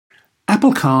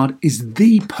Apple Card is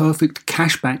the perfect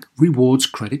cashback rewards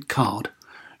credit card.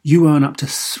 You earn up to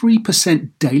 3%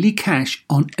 daily cash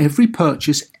on every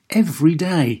purchase every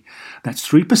day. That's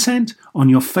 3% on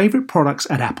your favorite products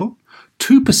at Apple,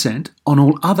 2% on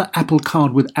all other Apple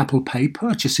Card with Apple Pay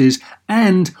purchases,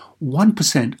 and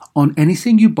 1% on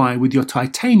anything you buy with your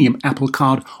titanium Apple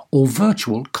Card or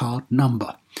virtual card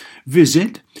number.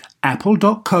 Visit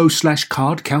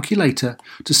apple.co/card calculator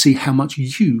to see how much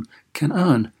you can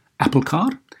earn. Apple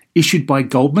Card, issued by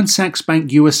Goldman Sachs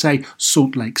Bank USA,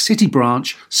 Salt Lake City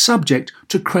branch, subject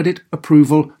to credit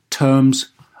approval. Terms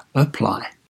apply.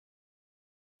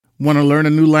 Want to learn a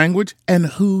new language? And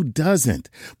who doesn't?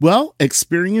 Well,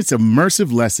 experience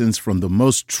immersive lessons from the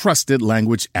most trusted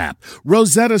language app,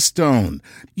 Rosetta Stone.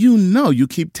 You know you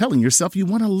keep telling yourself you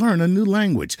want to learn a new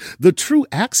language. The True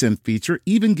Accent feature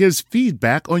even gives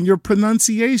feedback on your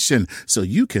pronunciation so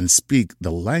you can speak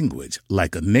the language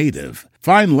like a native.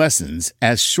 Find lessons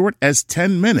as short as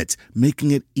 10 minutes,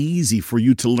 making it easy for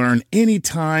you to learn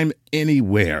anytime,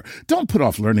 anywhere. Don't put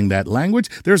off learning that language.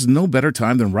 There's no better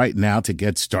time than right now to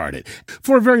get started.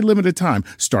 For a very limited time,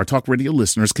 Star Talk Radio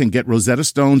listeners can get Rosetta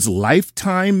Stone's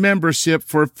lifetime membership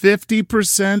for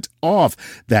 50% off.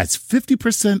 That's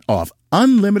 50% off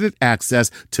unlimited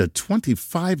access to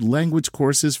 25 language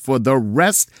courses for the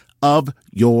rest of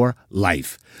your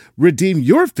life. Redeem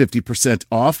your 50%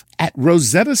 off at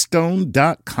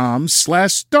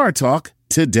rosettastone.com/StarTalk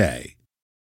today.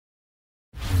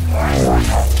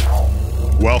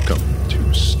 Welcome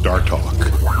to Star Talk,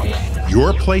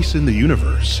 your place in the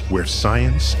universe where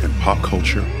science and pop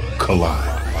culture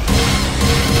collide.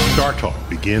 Star Talk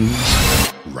begins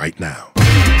right now.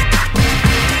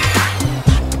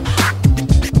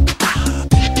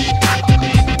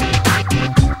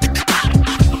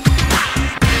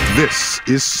 This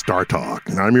is Star Talk,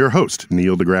 and I'm your host,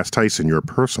 Neil deGrasse Tyson, your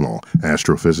personal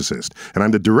astrophysicist, and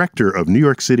I'm the director of New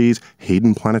York City's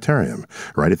Hayden Planetarium,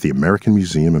 right at the American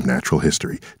Museum of Natural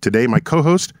History. Today, my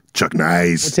co-host, Chuck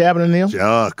Nice. What's happening, Neil?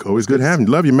 Chuck, always good having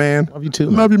you. Love you, man. Love you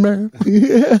too, man. Love you, man.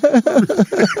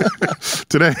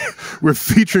 Today, we're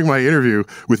featuring my interview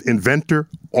with inventor,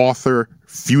 author,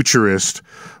 futurist,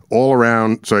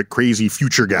 all-around crazy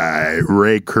future guy,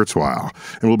 Ray Kurzweil.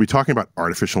 And we'll be talking about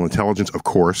artificial intelligence, of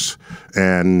course.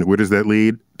 And where does that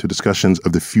lead? To discussions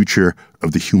of the future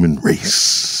of the human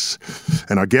race.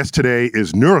 And our guest today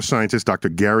is neuroscientist Dr.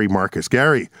 Gary Marcus.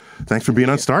 Gary, thanks for being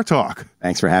on Star Talk.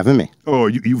 Thanks for having me. Oh,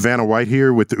 you Vanna White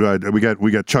here with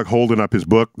we got Chuck holding up his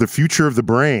book, The Future of the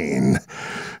Brain.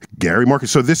 Gary Marcus.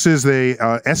 So this is the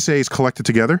essays collected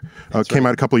together. Came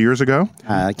out a couple of years ago.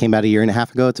 It came out a year and a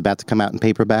half ago. It's about to come out in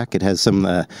paperback. It has some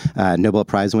Nobel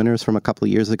Prize winners from a couple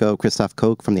of years ago. Christoph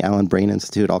Koch from the Allen Brain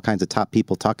Institute. All kinds of top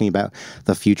people talking about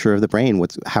the future of the brain.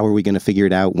 How are we going to figure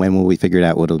it out? When will we figure it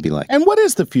out? What it'll be like? And what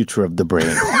is the future of the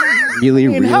brain? Really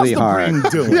how's the hard. Brain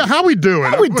doing? Yeah, how we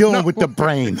doing? How we doing with the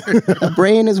brain? The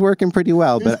brain is working pretty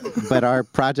well, but our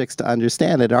projects to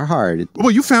understand it are hard.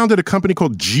 Well, you founded a company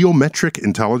called Geometric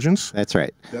Intelligence. That's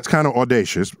right. That's kind of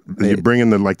audacious. You bring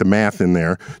in the math in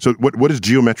there. So what is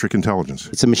Geometric Intelligence?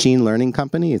 It's a machine learning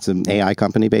company. It's an AI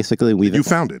company, basically. You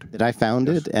founded? That I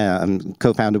founded,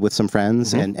 co-founded with some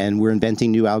friends, and we're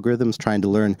inventing new algorithms, trying to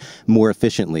learn more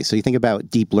efficiently. So you think about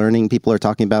deep learning, people are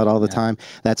talking about all the time.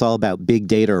 That's all about big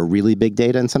data or really big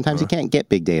data, and sometimes you can't get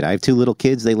big data. I have two little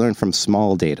kids. They learn from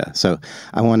small data. So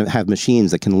I want to have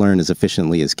machines that can learn as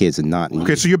efficiently as kids and not...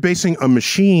 Okay, so you're basing a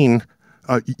machine...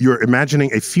 you're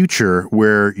imagining a future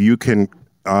where you can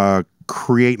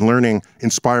create learning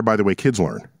inspired by the way kids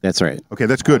learn. That's right. Okay,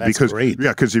 that's good. That's great.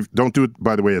 Because if don't do it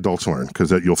by the way adults learn, because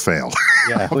you'll fail.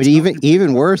 Yeah. But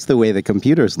even worse, the way the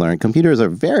computers learn. Computers are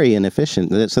very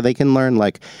inefficient, so they can learn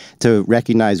to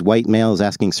recognize white males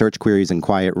asking search queries in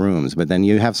quiet rooms. But then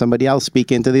you have somebody else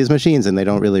speak into these machines, and they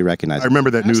don't really recognize. I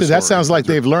remember that news story. That sounds like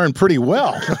they've learned pretty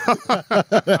well.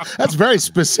 That's very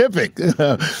specific.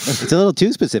 It's a little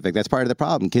too specific. That's part of the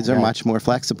problem. Kids are much more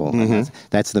flexible.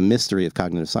 That's the mystery of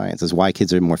cognitive science, is why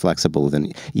kids are more flexible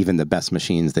than even the best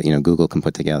machines that Google can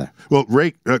put together. Well,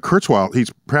 Ray Kurzweil,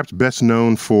 he's perhaps best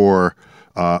known for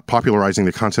popularizing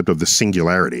the concept of the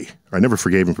singularity. I never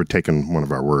forgave him for taking one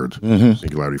of our words,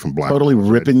 singularity from Black. Totally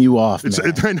ripping you off, It's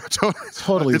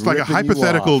totally like a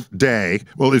hypothetical day.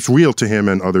 Well, it's real to him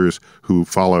and others who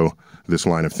follow this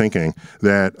line of thinking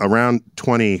that around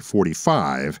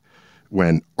 2045,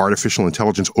 when artificial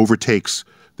intelligence overtakes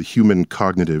the human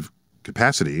cognitive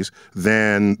capacities,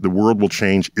 then the world will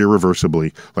change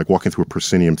irreversibly, like walking through a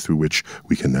proscenium through which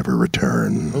we can never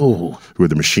return. Ooh. Where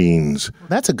the machines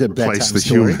That's a good replace the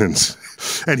story. humans.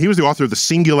 And he was the author of The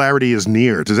Singularity is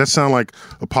Near. Does that sound like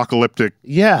apocalyptic?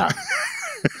 Yeah.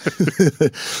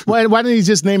 Why didn't he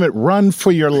just name it Run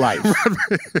for Your Life?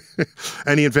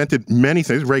 And he invented many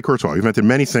things. Ray Kurzweil, he invented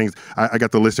many things. I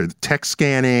got the list there. Text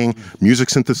scanning, music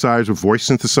synthesizers, voice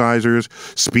synthesizers,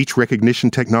 speech recognition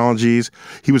technologies.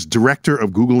 He was director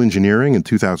of Google Engineering in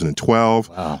 2012.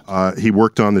 Wow. He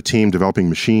worked on the team developing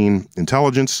machine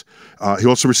intelligence. He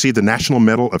also received the National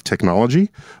Medal of Technology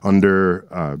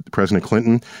under President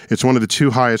Clinton. It's one of the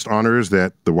two highest honors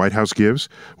that the White House gives.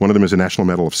 One of them is a National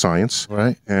Medal of Science.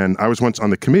 Right. And I was once on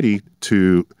the committee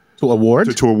to award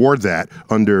that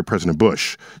under President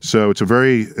Bush. So it's a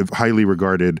very highly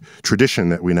regarded tradition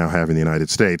that we now have in the United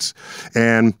States.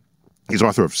 And he's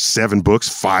author of 7 books,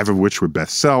 5 of which were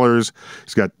bestsellers.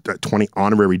 He's got 20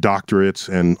 honorary doctorates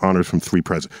and honors from 3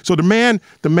 presidents. So the man.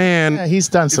 Yeah, he's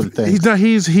done some things.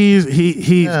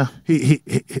 He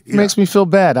makes me feel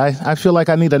bad. I feel like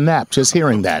I need a nap just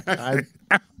hearing that.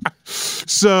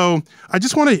 So I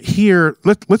just want to hear,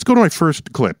 let's go to my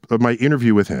first clip of my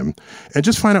interview with him and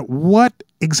just find out what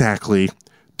exactly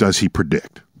does he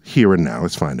predict here and now.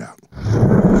 Let's find out.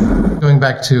 Going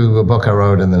back to a book I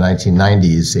wrote in the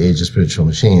 1990s, The Age of Spiritual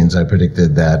Machines, I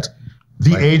predicted that...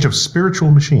 The Age of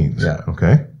Spiritual Machines? Yeah.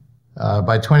 Okay.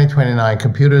 By 2029,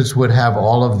 computers would have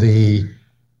all of the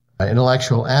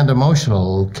intellectual and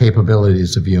emotional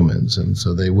capabilities of humans, and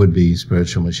so they would be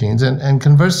spiritual machines. And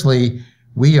conversely,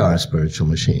 we are spiritual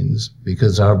machines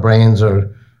because our brains are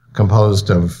composed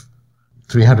of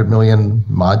 300 million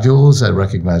modules that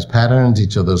recognize patterns.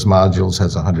 Each of those modules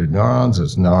has 100 neurons.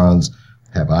 Those neurons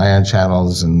have ion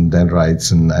channels and dendrites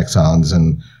and axons,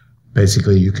 and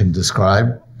basically you can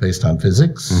describe based on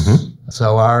physics. Mm-hmm.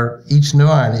 So each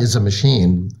neuron is a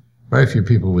machine. Very few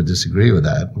people would disagree with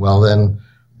that. Well, then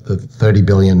the 30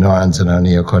 billion neurons in our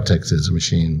neocortex is a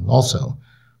machine also.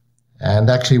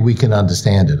 And actually, we can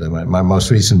understand it. My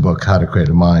most recent book, How to Create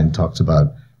a Mind, talks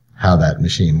about how that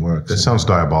machine works. That sounds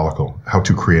diabolical. How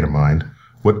to create a mind.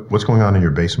 What's going on in your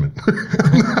basement?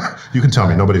 You can tell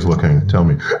me. Nobody's looking. Tell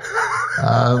me.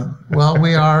 Well,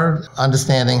 we are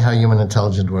understanding how human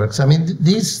intelligence works. I mean,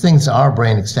 these things are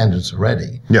brain extenders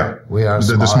already. Yeah. We are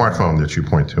the smartphone that you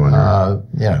point to.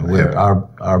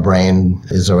 Our brain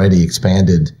is already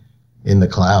expanded in the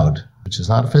cloud, which is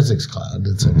not a physics cloud.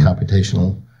 It's a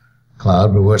computational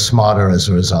cloud, but we're smarter as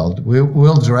a result.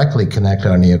 We'll directly connect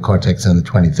our neocortex in the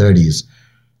 2030s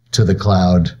to the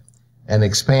cloud and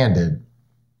expand it.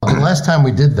 The last time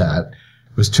we did that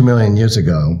was 2 million years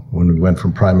ago when we went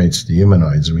from primates to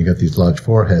humanoids, and we got these large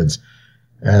foreheads,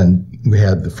 and we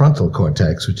had the frontal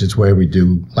cortex, which is where we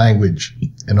do language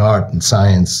and art and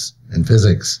science and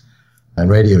physics and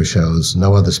radio shows.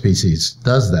 No other species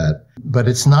does that, but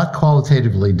it's not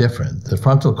qualitatively different. The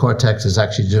frontal cortex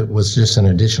was just an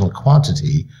additional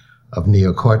quantity of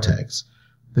neocortex.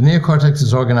 The neocortex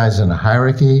is organized in a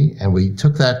hierarchy, and we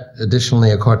took that additional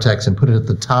neocortex and put it at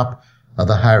the top of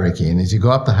the hierarchy. And as you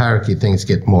go up the hierarchy, things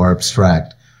get more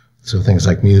abstract. So things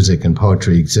like music and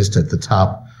poetry exist at the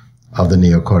top of the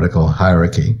neocortical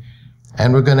hierarchy.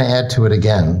 And we're going to add to it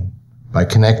again by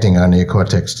connecting our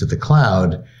neocortex to the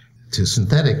cloud, to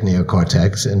synthetic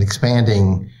neocortex, and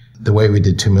expanding the way we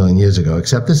did 2 million years ago,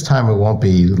 except this time it won't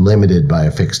be limited by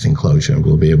a fixed enclosure.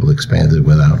 We'll be able to expand it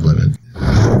without limit.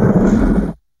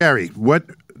 Gary,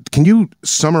 can you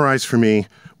summarize for me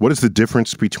what is the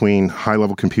difference between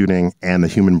high-level computing and the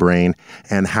human brain,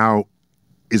 and how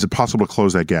is it possible to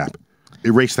close that gap,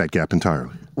 erase that gap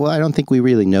entirely? Well, I don't think we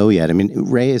really know yet. I mean,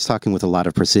 Ray is talking with a lot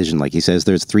of precision. Like he says,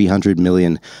 there's 300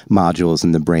 million modules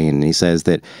in the brain, and he says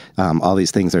that all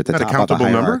these things are at the top of the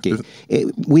hierarchy.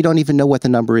 We don't even know what the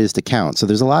number is to count. So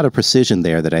there's a lot of precision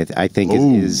there that I think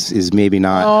is maybe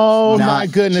not. Oh not my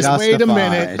goodness! justified. Wait a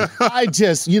minute. I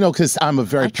just, because I'm a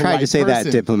very polite person. I tried to say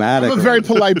that diplomatically. I'm a very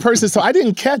polite person, so I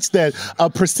didn't catch that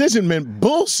precision meant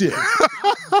bullshit.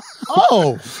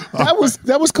 Oh, that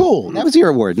was cool. That was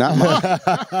your word, not mine.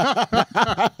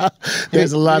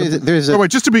 There's a lot of.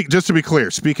 Wait, just to be clear.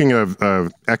 Speaking of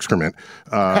excrement,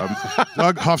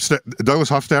 Douglas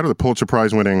Hofstadter, the Pulitzer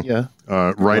Prize-winning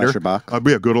writer,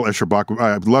 good old Escher Bach.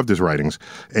 I loved his writings,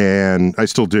 and I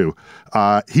still do.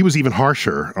 He was even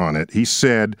harsher on it. He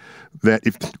said that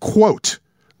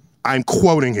I'm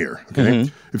quoting here. Okay?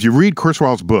 Mm-hmm. If you read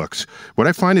Kurzweil's books, what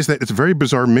I find is that it's a very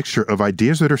bizarre mixture of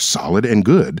ideas that are solid and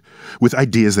good with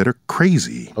ideas that are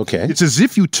crazy. Okay. It's as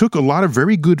if you took a lot of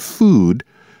very good food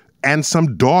and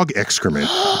some dog excrement,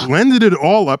 blended it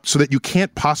all up so that you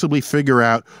can't possibly figure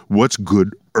out what's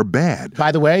good or bad.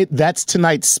 By the way, that's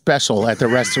tonight's special at the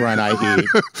restaurant I eat.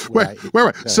 Wait.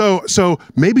 So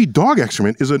maybe dog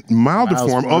excrement is a milder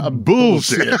form of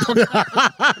bullshit.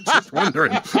 Just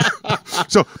wondering.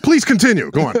 So please continue.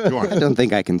 Go on. I don't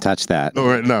think I can touch that.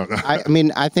 No. I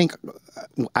mean, I think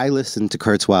I listen to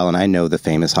Kurzweil and I know the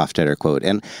famous Hofstadter quote.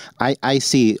 And I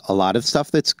see a lot of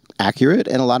stuff that's accurate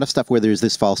and a lot of stuff where there's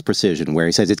this false precision where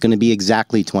he says it's going to be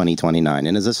exactly 2029.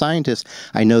 And as a scientist,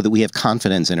 I know that we have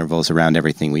confidence intervals around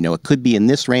everything. We know it could be in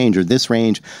this range or this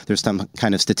range. There's some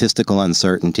kind of statistical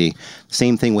uncertainty.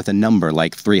 Same thing with a number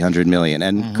like 300 million.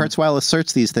 And Kurzweil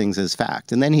asserts these things as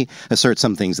fact. And then he asserts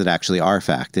some things that actually are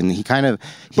fact. And he kind of...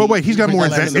 But wait, he's got more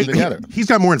inventions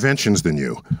than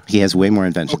you. He has way more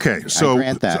inventions. Okay, so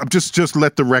just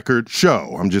let the record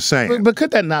show. I'm just saying. But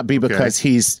could that not be because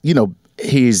he's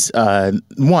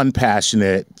one,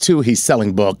 passionate, two, he's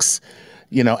selling books,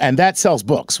 and that sells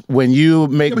books. When you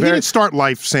make, he didn't start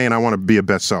life saying I want to be a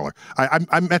bestseller.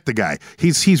 I met the guy.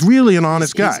 He's really an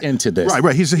honest guy. He's into this,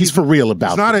 right? He's for real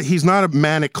about it. He's not a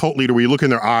manic cult leader where you look in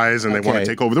their eyes and they want to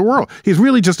take over the world. He's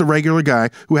really just a regular guy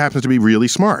who happens to be really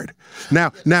smart.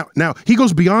 Now he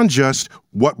goes beyond just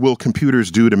what will computers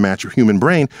do to match your human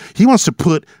brain. He wants to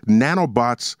put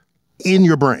nanobots in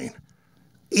your brain.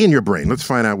 Let's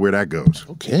find out where that goes.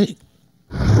 Okay.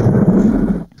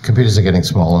 Computers are getting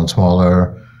smaller and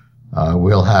smaller.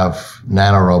 We'll have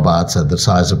nanorobots at the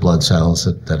size of blood cells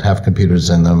that have computers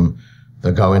in them.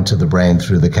 They'll go into the brain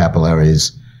through the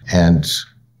capillaries and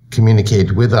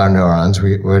communicate with our neurons.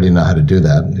 We already know how to do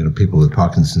that. People with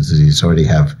Parkinson's disease already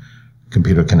have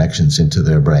computer connections into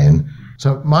their brain.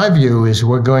 So my view is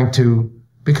we're going to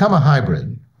become a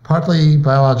hybrid, partly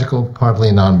biological,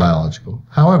 partly non-biological.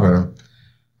 However,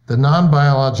 the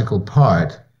non-biological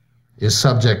part is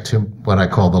subject to what I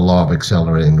call the law of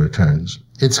accelerating returns.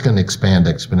 It's going to expand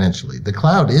exponentially. The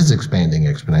cloud is expanding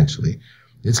exponentially.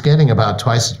 It's getting about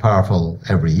twice as powerful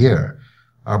every year.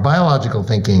 Our biological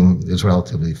thinking is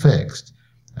relatively fixed.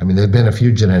 I mean, there have been a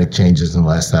few genetic changes in the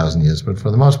last 1,000 years, but for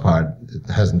the most part, it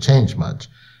hasn't changed much.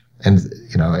 And,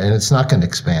 and it's not going to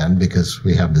expand because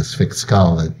we have this fixed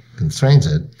skull that constrains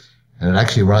it. And it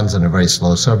actually runs on a very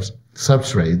slow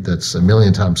substrate that's 1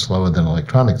 million times slower than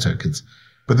electronic circuits.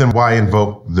 But then why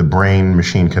invoke the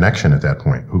brain-machine connection at that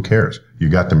point? Who cares? You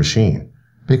got the machine.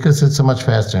 Because it's a much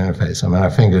faster interface. I mean,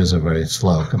 our fingers are very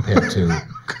slow compared to...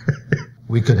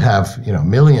 We could have,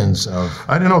 millions of...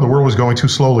 I didn't know the world was going too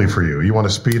slowly for you. You want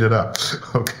to speed it up.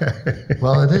 Okay.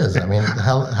 Well, it is. I mean,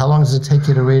 how long does it take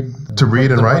you to read... To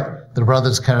read and write? The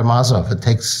Brothers Karamazov. It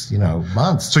takes,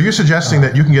 months. So you're suggesting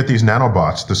that you can get these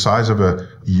nanobots the size of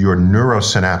your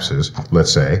neurosynapses,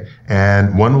 let's say,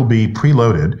 and one will be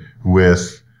preloaded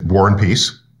with War and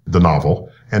Peace, the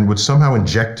novel, and would somehow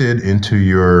injected into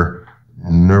your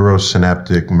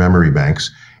neurosynaptic memory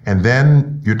banks, and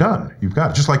then you're done. You've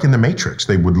got it. Just like in the Matrix,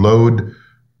 they would load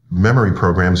memory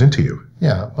programs into you.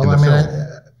 Yeah. Well,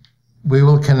 we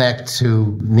will connect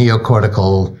to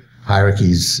neocortical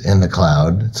hierarchies in the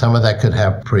cloud. Some of that could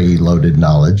have preloaded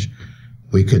knowledge.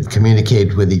 We could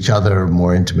communicate with each other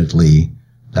more intimately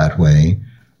that way.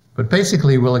 But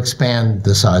basically, we'll expand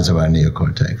the size of our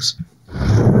neocortex.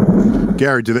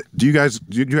 Gary, do you guys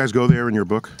go there in your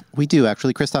book? We do,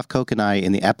 actually. Christoph Koch and I,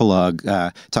 in the epilogue,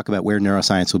 talk about where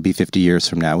neuroscience will be 50 years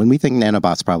from now. And we think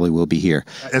nanobots probably will be here.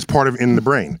 As part of in the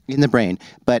brain. In the brain.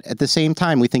 But at the same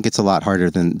time, we think it's a lot harder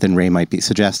than Ray might be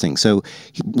suggesting. So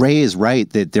Ray is right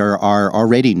that there are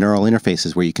already neural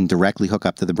interfaces where you can directly hook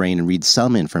up to the brain and read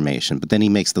some information. But then he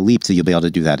makes the leap, so you'll be able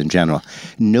to do that in general.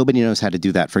 Nobody knows how to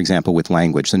do that, for example, with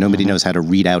language. So nobody knows how to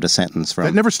read out a sentence from...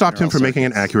 That never stopped him from making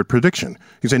an accurate prediction.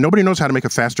 You say nobody knows how to make a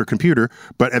faster computer,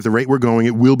 but at the rate we're going,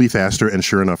 it will be faster, and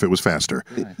sure enough, it was faster.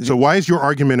 So why is your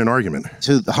argument an argument?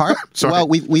 So well,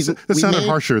 that sounded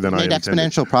harsher than I intended. Made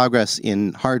exponential progress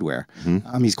in hardware.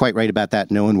 He's quite right about that.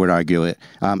 No one would argue it.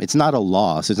 It's not a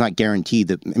law, so it's not guaranteed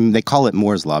that. They call it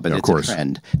Moore's law, but it's a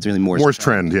trend. It's really Moore's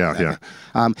trend. Yeah.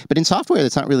 But in software,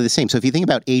 it's not really the same. So if you think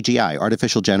about AGI,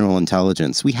 artificial general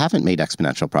intelligence, we haven't made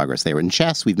exponential progress there. In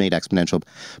chess, we've made exponential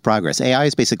progress. AI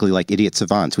is basically like idiot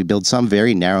savants. We build some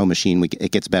very narrow machine.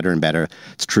 It gets better and better.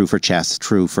 It's true for chess,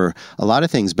 true for a lot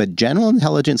of things. But general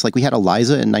intelligence, like we had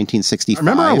ELIZA in 1965.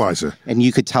 I remember ELIZA. And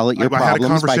you could tell it your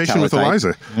problems by teletype. I had a conversation with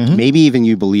ELIZA. Maybe even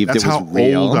you believed That's it was real.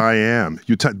 That's how old I am.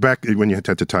 Back when you had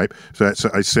to type, so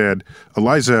I said,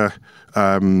 ELIZA,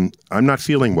 I'm not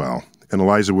feeling well. And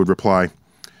ELIZA would reply,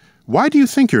 why do you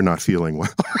think you're not feeling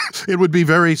well? It would be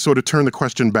very sort of turn the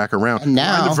question back around. And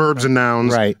now, the verbs and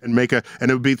nouns, right. And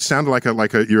it would sound like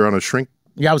you're on a shrink.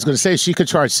 Yeah, I was going to say she could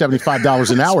charge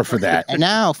 $75 an hour for that. And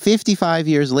now, 55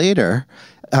 years later,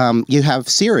 you have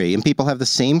Siri, and people have the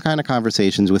same kind of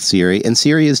conversations with Siri, and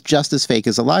Siri is just as fake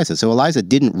as Eliza. So Eliza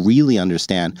didn't really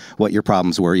understand what your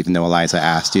problems were, even though Eliza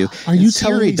asked you. Are you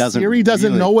telling me Siri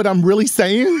doesn't know what I'm really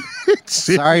saying?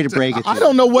 Sorry to break it to you. I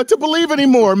don't know what to believe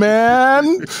anymore,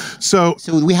 man. So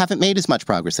we haven't made as much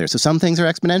progress there. So some things are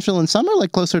exponential, and some are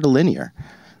like closer to linear.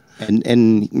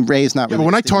 And Ray's not. Yeah, but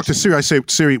when I talk to Siri, I say,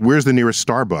 Siri, where's the nearest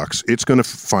Starbucks? It's going to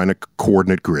find a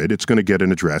coordinate grid. It's going to get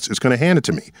an address. It's going to hand it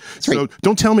to me. So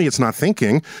don't tell me it's not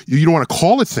thinking. You don't want to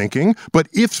call it thinking. But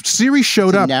if Siri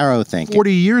showed up narrow thinking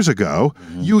 40 years ago,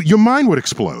 your mind would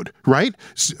explode, right?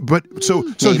 But so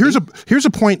here's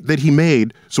a point that he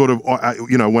made, sort of,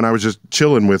 when I was just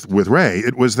chilling with Ray.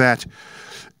 It was that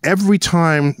every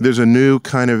time there's a new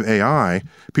kind of AI,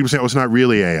 people say, oh, it's not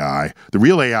really AI. The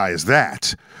real AI is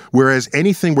that. Whereas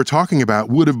anything we're talking about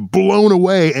would have blown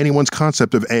away anyone's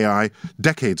concept of AI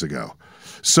decades ago.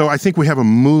 So I think we have a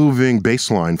moving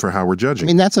baseline for how we're judging. I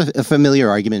mean, that's a familiar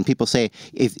argument. People say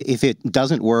if it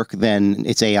doesn't work, then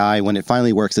it's AI. When it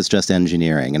finally works, it's just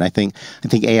engineering. And I think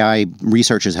AI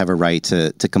researchers have a right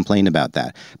to complain about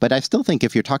that. But I still think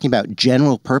if you're talking about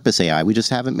general purpose AI, we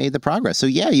just haven't made the progress. So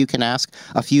yeah, you can ask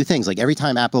a few things. Like every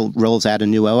time Apple rolls out a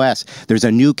new OS, there's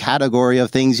a new category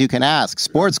of things you can ask.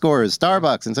 Sports scores,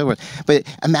 Starbucks, and so forth. But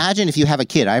imagine if you have a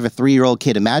kid. I have a 3-year-old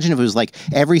kid. Imagine if it was like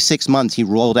every 6 months he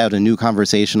rolled out a new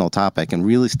conversational topic and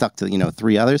really stuck to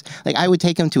 3 others. Like I would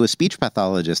take him to a speech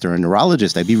pathologist or a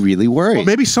neurologist. I'd be really worried. Well,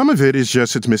 maybe some of it is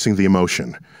just it's missing the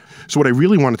emotion. So what I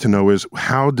really wanted to know is,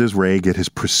 how does Ray get his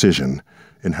precision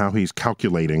in how he's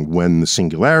calculating when the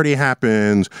singularity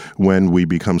happens, when we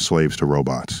become slaves to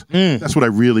robots? That's what I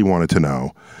really wanted to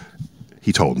know.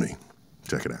 He told me.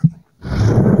 Check it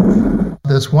out.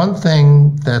 There's one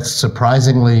thing that's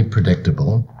surprisingly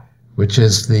predictable, which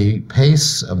is the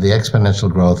pace of the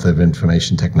exponential growth of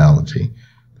information technology.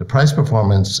 The price,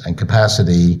 performance, and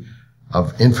capacity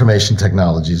of information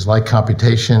technologies like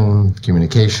computation,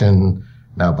 communication,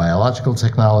 now biological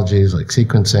technologies like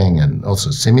sequencing and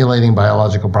also simulating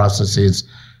biological processes,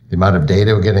 the amount of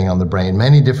data we're getting on the brain,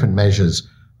 many different measures,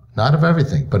 not of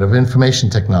everything, but of information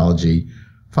technology,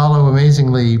 follow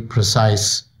amazingly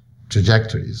precise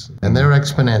trajectories, and they're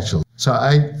exponential. So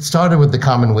I started with the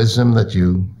common wisdom that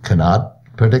you cannot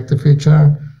predict the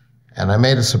future, and I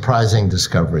made a surprising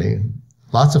discovery.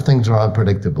 Lots of things are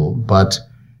unpredictable, but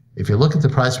if you look at the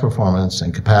price, performance,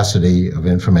 and capacity of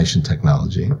information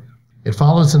technology, it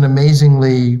follows an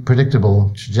amazingly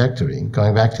predictable trajectory,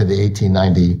 going back to the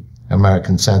 1890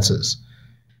 American census.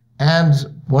 And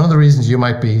one of the reasons you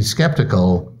might be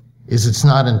skeptical is it's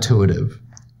not intuitive.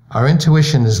 Our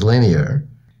intuition is linear.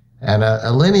 And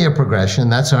a linear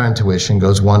progression, that's our intuition,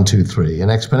 goes 1, 2, 3. An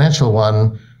exponential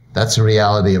one, that's the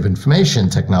reality of information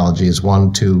technology, is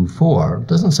 1, 2, 4. It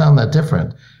doesn't sound that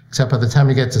different, except by the time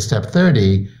you get to step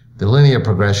 30, the linear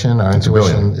progression, our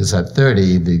intuition, is at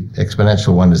 30. The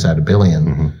exponential one is at 1 billion.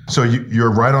 Mm-hmm. So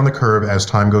you're right on the curve as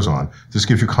time goes on. This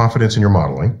gives you confidence in your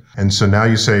modeling. And so now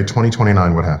you say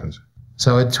 2029, what happens?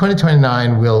 So in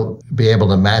 2029, we'll be able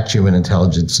to match human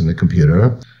intelligence in the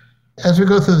computer. As we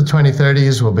go through the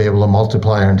 2030s, we'll be able to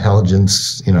multiply our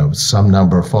intelligence, some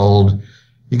number fold.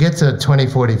 You get to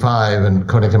 2045, and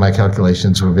according to my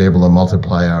calculations, we'll be able to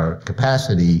multiply our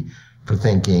capacity for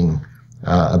thinking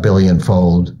 1 billion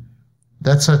fold.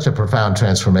 That's such a profound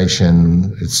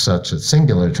transformation. It's such a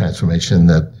singular transformation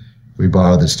that we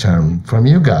borrow this term from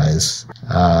you guys.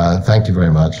 Thank you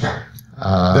very much.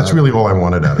 That's really all I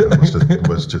wanted out of it,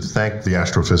 was to thank the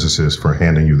astrophysicist for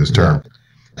handing you this term. Yeah.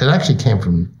 It actually came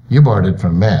from, you borrowed it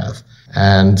from math,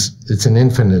 and it's an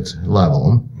infinite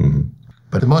level. Mm-hmm.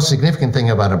 But the most significant thing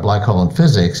about a black hole in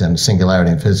physics and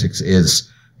singularity in physics is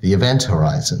the event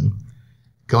horizon.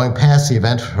 Going past the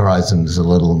event horizon is a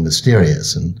little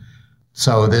mysterious, and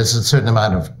so there's a certain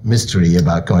amount of mystery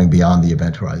about going beyond the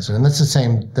event horizon. And that's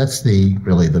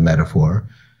really the metaphor.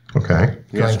 Okay.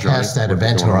 Going past that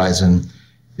event horizon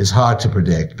is hard to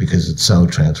predict because it's so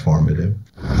transformative.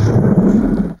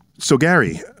 So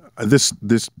Gary, this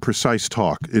precise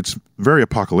talk, it's very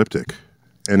apocalyptic,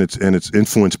 and it's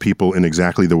influenced people in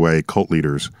exactly the way cult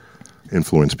leaders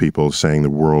influence people, saying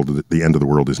the end of the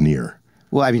world is near.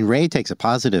 Well, I mean, Ray takes a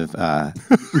positive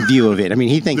view of it. I mean,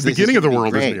 he thinks the beginning of the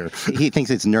world is near. He thinks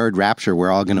it's nerd rapture.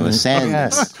 We're all going to ascend.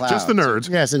 Yes, just the nerds.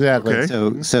 Yes, exactly.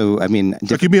 Okay. So I mean,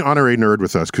 you can be an honorary nerd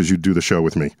with us because you do the show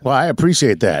with me. Well, I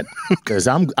appreciate that because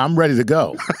I'm ready to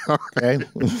go. Okay.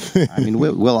 I mean,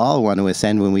 we'll all want to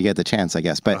ascend when we get the chance, I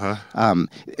guess. But I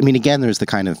mean, again, there's the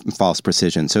kind of false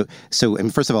precision. So I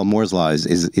mean, first of all, Moore's law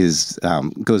is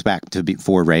goes back to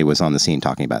before Ray was on the scene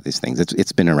talking about these things.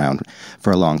 It's been around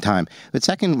for a long time. But But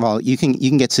second of all, you can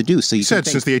get seduced. So you said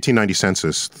since the 1890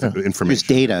 census information. There's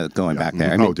data going back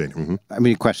there. Data. Mm-hmm. I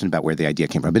mean, a question about where the idea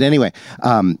came from. But anyway,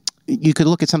 you could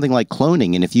look at something like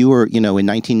cloning, and if you were, in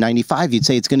 1995, you'd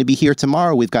say it's going to be here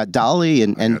tomorrow. We've got Dolly,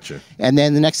 and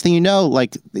then the next thing you know,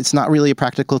 like, it's not really a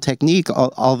practical technique.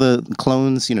 All the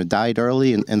clones, died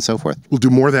early, and so forth. We'll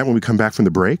do more of that when we come back from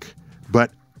the break.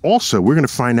 But also, we're going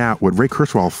to find out what Ray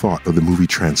Kurzweil thought of the movie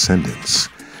Transcendence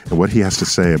and what he has to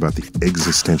say about the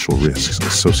existential risks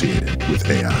associated with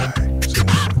AI.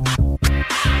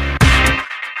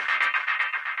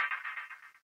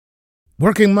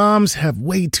 Working moms have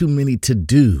way too many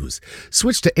to-dos.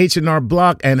 Switch to H&R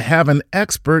Block and have an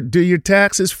expert do your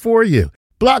taxes for you.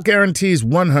 Block guarantees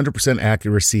 100%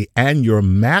 accuracy and your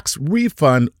max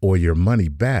refund or your money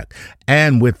back.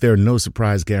 And with their no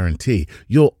surprise guarantee,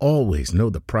 you'll always know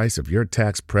the price of your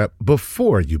tax prep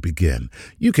before you begin.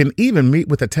 You can even meet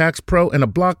with a tax pro in a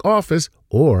Block office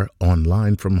or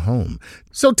online from home.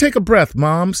 So take a breath,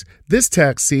 moms. This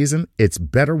tax season, it's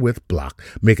better with Block.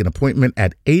 Make an appointment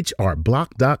at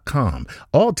hrblock.com.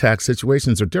 All tax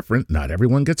situations are different. Not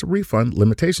everyone gets a refund.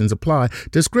 Limitations apply.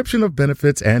 Description of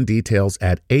benefits and details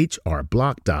at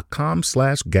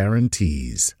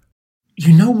hrblock.com/guarantees.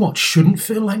 You know what shouldn't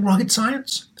feel like rocket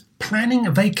science? Planning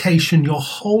a vacation your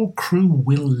whole crew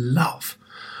will love.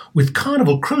 With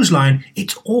Carnival Cruise Line,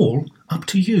 it's all up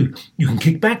to you. You can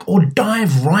kick back or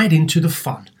dive right into the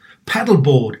fun.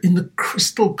 Paddleboard in the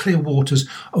crystal clear waters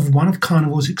of one of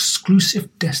Carnival's exclusive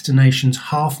destinations,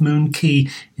 Half Moon Cay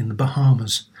in the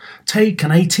Bahamas. Take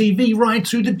an ATV ride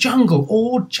through the jungle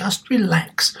or just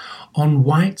relax on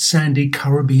white sandy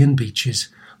Caribbean beaches.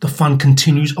 The fun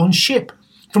continues on ship,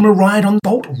 from a ride on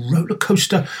Bolt roller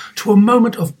coaster to a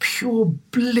moment of pure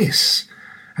bliss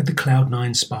at the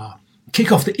Cloud9 Spa.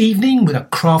 Kick off the evening with a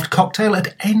craft cocktail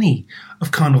at any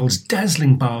of Carnival's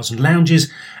dazzling bars and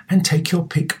lounges, and take your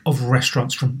pick of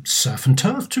restaurants from surf and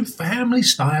turf to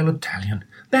family-style Italian.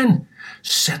 Then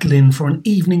settle in for an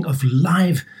evening of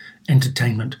live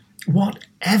entertainment.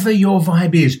 Whatever your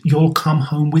vibe is, you'll come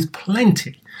home with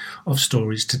plenty of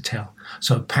stories to tell.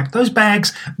 So pack those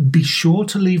bags, be sure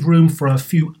to leave room for a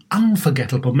few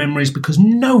unforgettable memories, because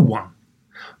no one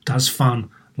does fun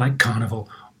like Carnival.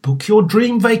 Book your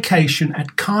dream vacation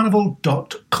at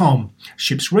carnival.com.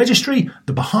 Ships registry,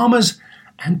 the Bahamas,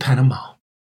 and Panama.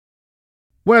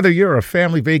 Whether you're a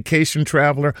family vacation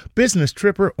traveler, business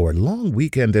tripper, or long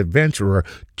weekend adventurer,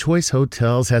 Choice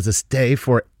Hotels has a stay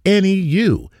for any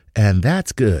you. And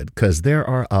that's good, because there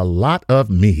are a lot of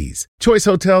me's. Choice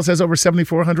Hotels has over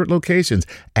 7,400 locations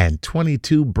and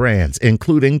 22 brands,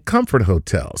 including Comfort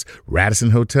Hotels, Radisson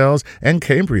Hotels, and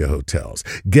Cambria Hotels.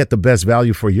 Get the best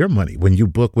value for your money when you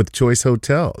book with Choice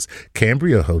Hotels.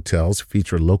 Cambria Hotels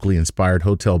feature locally inspired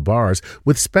hotel bars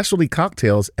with specialty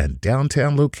cocktails and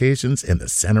downtown locations in the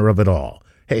center of it all.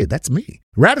 Hey, that's me.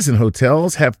 Radisson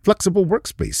Hotels have flexible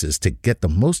workspaces to get the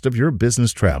most of your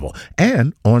business travel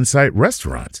and on-site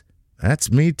restaurants. That's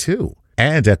me too.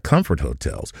 And at Comfort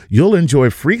Hotels, you'll enjoy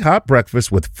free hot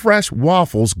breakfast with fresh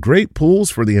waffles, great pools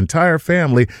for the entire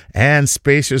family, and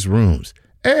spacious rooms.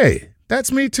 Hey,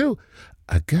 that's me too.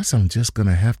 I guess I'm just going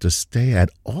to have to stay at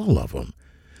all of them.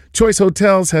 Choice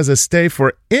Hotels has a stay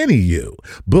for any you.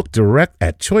 Book direct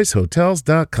at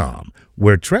choicehotels.com,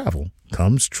 where travel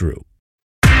comes true.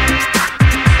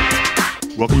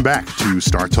 Welcome back to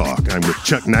Star Talk. I'm with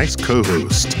Chuck Nice,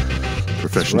 co-host,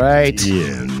 professional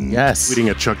comedian. Yes. Reading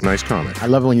a Chuck Nice comic. I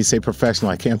love it when you say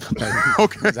professional. I can't.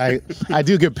 Okay. I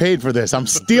do get paid for this. I'm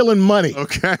stealing money.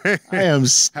 Okay. I am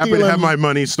stealing. Happy to have my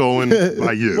money stolen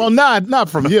by you. Well, not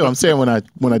from you. I'm saying when I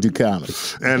do comedy.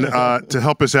 And to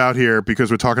help us out here,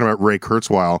 because we're talking about Ray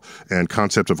Kurzweil and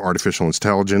concepts of artificial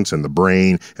intelligence and the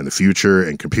brain and the future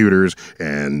and computers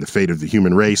and the fate of the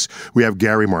human race, we have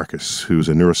Gary Marcus, who's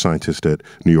a neuroscientist at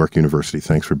New York University.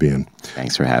 Thanks for being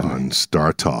Thanks for having me on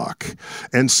Star Talk.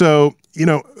 And so,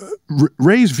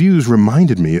 Ray's views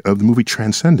reminded me of the movie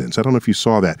Transcendence. I don't know if you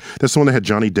saw that. That's the one that had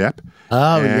Johnny Depp.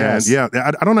 Oh, yes. Yeah,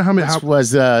 I don't know how many. This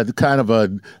was kind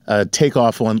of a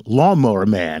takeoff on Lawnmower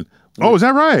Man. Oh, is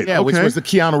that right? Yeah, okay. Which was the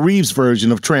Keanu Reeves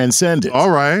version of Transcendence. All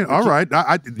right.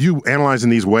 You analyzing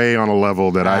these way on a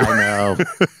level that I know.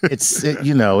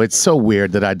 It's so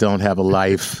weird that I don't have a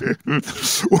life.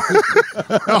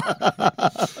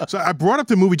 So I brought up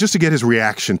the movie just to get his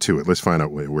reaction to it. Let's find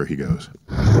out where he goes.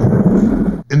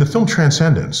 In the film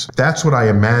Transcendence, that's what I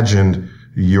imagined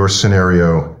your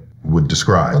scenario would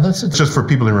describe. Well, that's just for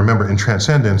people to remember. In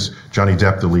Transcendence, Johnny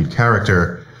Depp, the lead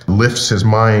character, lifts his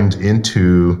mind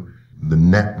into the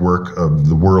network of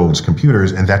the world's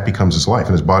computers, and that becomes his life,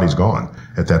 and his body's gone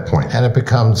at that point. And it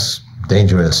becomes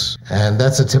dangerous. And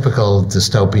that's a typical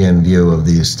dystopian view of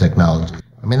these technologies.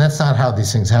 I mean, that's not how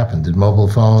these things happen. Did mobile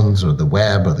phones or the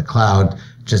web or the cloud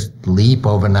just leap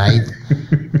overnight?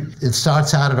 It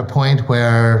starts out at a point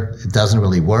where it doesn't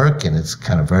really work and it's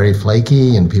kind of very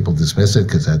flaky and people dismiss it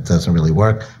because that doesn't really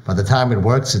work. By the time it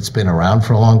works, it's been around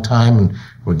for a long time and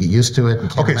we get used to it.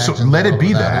 And Okay, so let it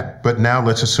be that, but now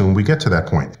let's assume we get to that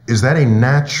point. Is that a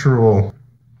natural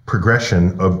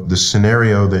progression of the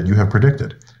scenario that you have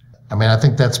predicted? I mean, I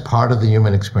think that's part of the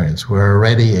human experience. We're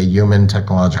already a human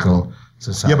technological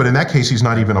society. Yeah, but in that case, he's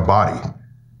not even a body.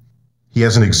 He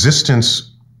has an existence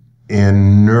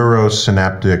in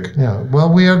neurosynaptic. Yeah,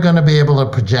 well, we are going to be able to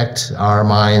project our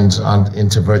minds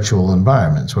into virtual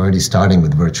environments. We're already starting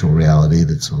with virtual reality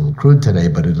that's a little crude today,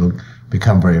 but it'll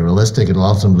become very realistic. It'll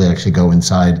ultimately actually go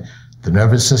inside the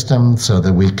nervous system so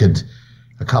that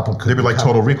a couple could... Maybe like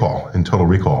Total Recall. In Total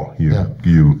Recall,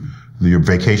 your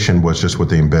vacation was just what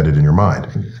they embedded in your mind.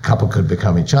 A couple could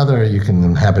become each other. You can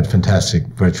inhabit fantastic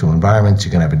virtual environments.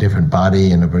 You can have a different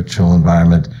body in a virtual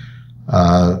environment.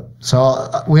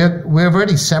 So we're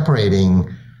already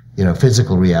separating,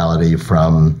 physical reality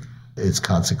from its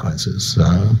consequences,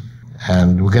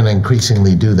 and we're going to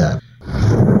increasingly do that.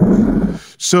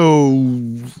 So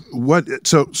what?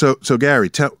 So Gary,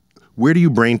 where do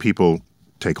you brain people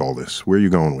take all this? Where are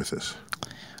you going with this,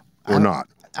 or not?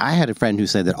 I had a friend who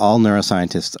said that all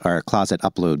neuroscientists are closet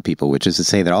upload people, which is to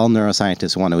say that all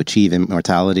neuroscientists want to achieve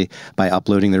immortality by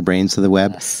uploading their brains to the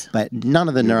web. Yes. But none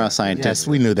of the neuroscientists... Yes,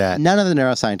 we knew that. None of the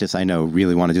neuroscientists I know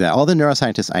really want to do that. All the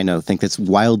neuroscientists I know think that's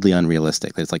wildly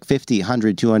unrealistic. It's like 50,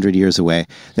 100, 200 years away.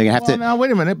 They're going to have to... Now,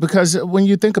 wait a minute, because when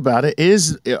you think about it,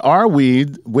 are we,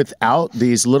 without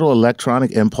these little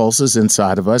electronic impulses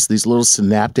inside of us, these little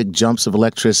synaptic jumps of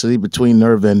electricity between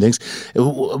nerve endings,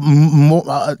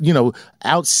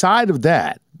 outside of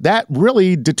that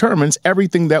really determines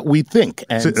everything that we think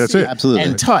and that's it. Absolutely.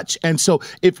 And touch. And so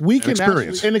if we can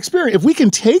experience, if we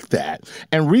can take that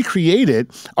and recreate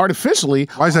it artificially,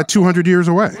 why is that 200 years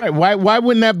away? Right, why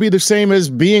wouldn't that be the same as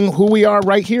being who we are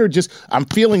right here? Just I'm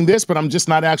feeling this, but I'm just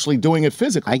not actually doing it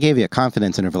physically. I gave you a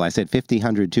confidence interval. I said 50,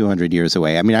 100, 200 years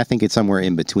away. I mean, I think it's somewhere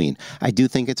in between. I do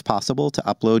think it's possible to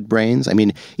upload brains. I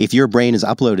mean, if your brain is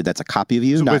uploaded, that's a copy of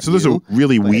you, so there's a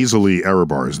really weaselly error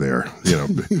bars there.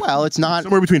 Well, it's not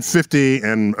somewhere between 50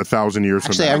 and 1,000 years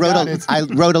actually, from now. I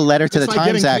wrote a letter to the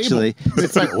Times, actually.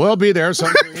 It's like, we'll be there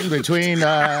sometime between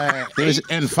 8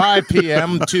 and 5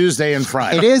 p.m. Tuesday and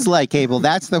Friday. It is like cable.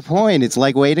 That's the point. It's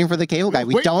like waiting for the cable guy.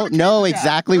 We don't know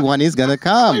exactly when he's going to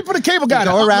come. Wait for the cable guy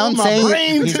to go around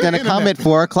saying he's going to come at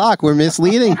 4 o'clock. We're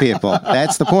misleading people.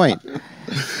 That's the point.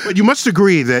 But you must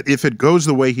agree that if it goes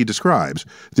the way he describes,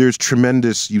 there's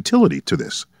tremendous utility to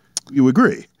this. You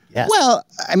agree? Yes. Well,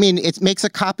 I mean, it makes a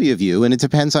copy of you, and it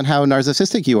depends on how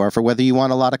narcissistic you are for whether you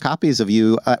want a lot of copies of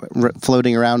you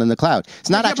floating around in the cloud. It's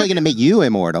not actually going to make you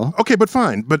immortal. Okay, but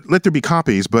fine. But let there be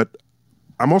copies. But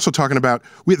I'm also talking about,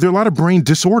 there are a lot of brain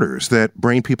disorders that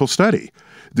brain people study.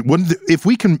 If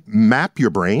we can map your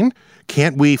brain,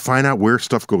 can't we find out where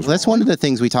stuff goes wrong? That's one of the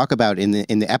things we talk about in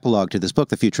the epilogue to this book,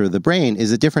 The Future of the Brain,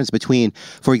 is the difference between,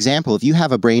 for example, if you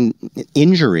have a brain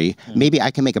injury, maybe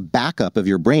I can make a backup of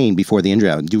your brain before the injury.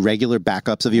 I'll do regular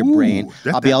backups of your brain.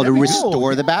 I'll be able to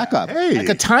restore the backup. Hey. Like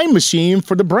a time machine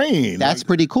for the brain. That's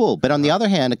pretty cool. But on the other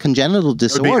hand, a congenital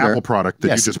disorder... The Apple product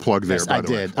that you just plugged there, by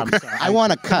the way. I'm sorry. I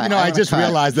want to cut. I just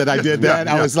realized that I did that.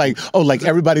 I was like, like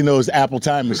everybody knows Apple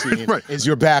Time Machine is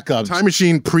your backup. Time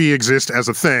machine pre-exists as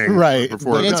a thing. Right.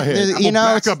 Before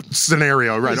backup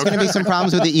scenario, right? There's going to be some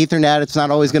problems with the Ethernet. It's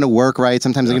not always going to work right.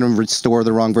 Sometimes they're going to restore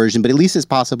the wrong version, but at least it's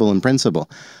possible in principle.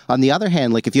 On the other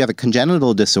hand, like if you have a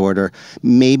congenital disorder,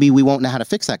 maybe we won't know how to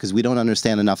fix that because we don't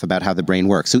understand enough about how the brain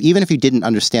works. So even if you didn't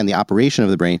understand the operation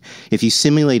of the brain, if you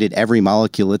simulated every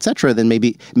molecule, etc., then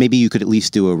maybe you could at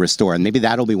least do a restore, and maybe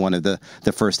that'll be one of the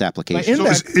first applications. So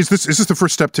is this the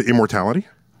first step to immortality?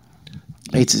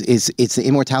 It's the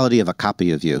immortality of a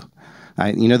copy of you.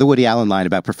 The Woody Allen line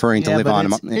about preferring to live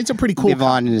on. It's a pretty cool live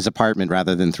on in his apartment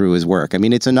rather than through his work. I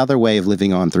mean, it's another way of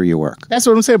living on through your work. That's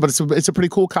what I'm saying. But it's a pretty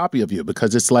cool copy of you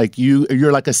because it's like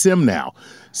you're like a sim now.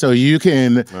 So you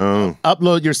can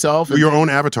upload yourself. Your own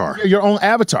avatar. Your own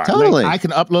avatar. Totally. Like I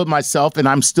can upload myself and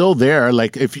I'm still there.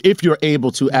 Like if you're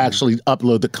able to actually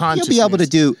upload the consciousness. You'll be able to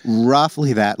do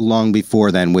roughly that long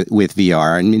before then with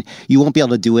VR. I mean, you won't be able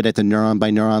to do it at the neuron by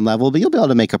neuron level, but you'll be able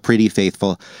to make a pretty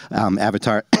faithful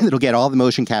avatar that'll get all all the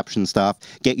motion caption stuff,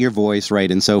 get your voice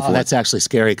right, and so forth. That's actually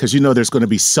scary because there's going to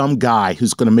be some guy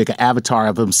who's going to make an avatar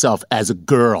of himself as a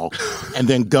girl and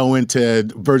then go into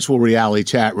virtual reality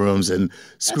chat rooms and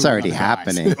That's already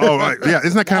happening. Oh, right. Yeah.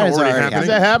 Isn't that kind of already happening? Is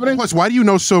that happening? Plus, why do you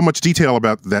know so much detail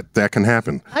about that can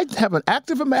happen? I have an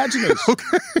active imagination.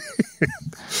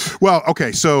 Well,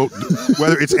 okay, so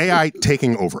whether it's AI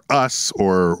taking over us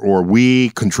or we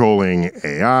controlling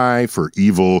AI for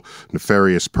evil,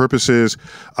 nefarious purposes,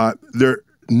 there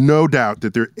no doubt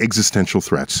that there are existential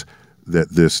threats that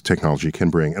this technology can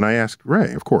bring. And I asked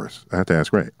Ray, of course, I have to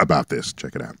ask Ray about this.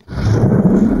 Check it out.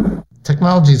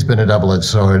 Technology's been a double-edged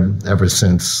sword ever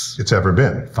since It's ever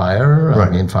been. fire. Right.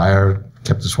 I mean, fire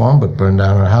kept us warm, but burned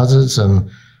down our houses. And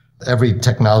every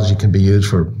technology can be used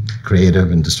for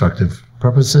creative and destructive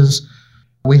purposes.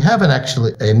 We have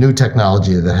a new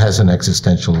technology that has an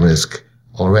existential risk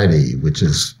already, which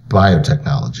is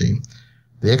biotechnology.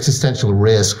 The existential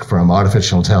risk from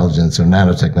artificial intelligence or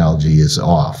nanotechnology is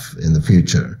off in the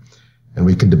future. And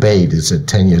we can debate, is it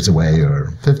 10 years away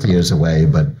or 50 years away,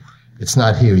 but it's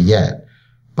not here yet.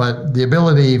 But the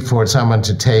ability for someone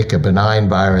to take a benign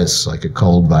virus, like a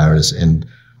cold virus, and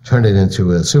turn it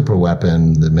into a super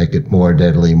weapon that make it more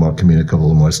deadly, more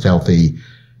communicable, more stealthy,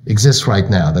 exists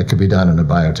right now. That could be done in a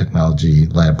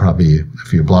biotechnology lab probably a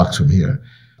few blocks from here.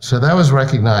 So that was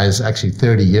recognized actually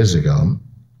 30 years ago.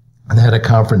 And they had a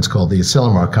conference called the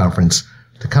Asilomar Conference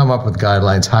to come up with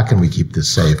guidelines. How can we keep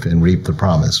this safe and reap the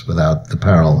promise without the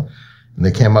peril? And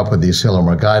they came up with the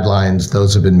Asilomar guidelines.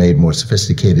 Those have been made more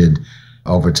sophisticated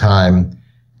over time.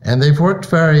 And they've worked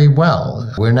very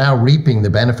well. We're now reaping the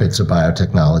benefits of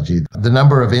biotechnology. The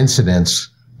number of incidents,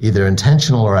 either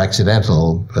intentional or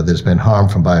accidental, where there's been harm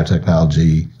from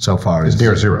biotechnology so far is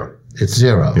Near zero. It's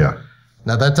zero. Yeah.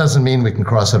 Now, that doesn't mean we can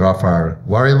cross it off our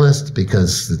worry list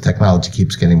because the technology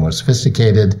keeps getting more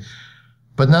sophisticated.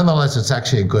 But nonetheless, it's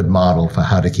actually a good model for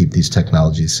how to keep these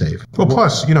technologies safe. Well,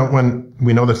 plus, when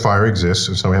we know that fire exists,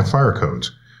 and so we have fire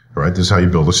codes, right? This is how you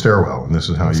build a stairwell, and this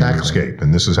is how you escape,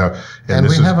 and this is how... And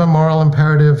we have a moral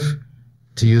imperative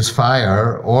to use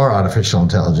fire or artificial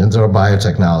intelligence or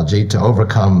biotechnology to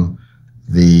overcome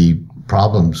the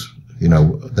problems,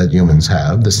 that humans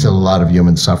have. There's still a lot of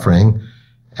human suffering.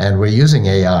 And we're using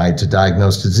AI to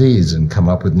diagnose disease and come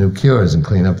up with new cures and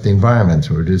clean up the environment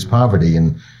to reduce poverty.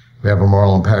 And we have a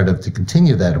moral imperative to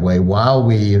continue that way while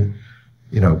we,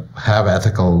 have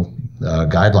ethical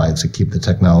guidelines to keep the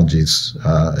technologies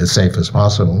as safe as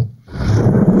possible.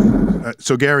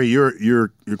 So, Gary,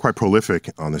 you're quite prolific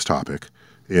on this topic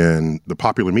in the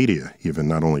popular media, even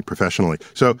not only professionally.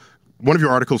 So, one of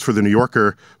your articles for The New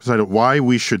Yorker was on why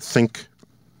we should think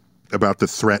about the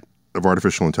threat of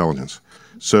artificial intelligence.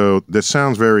 So this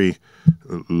sounds very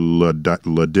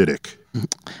Ludditic.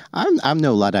 I'm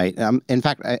no Luddite. In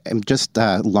fact, I'm just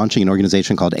launching an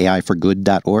organization called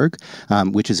AIforGood.org,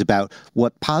 which is about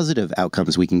what positive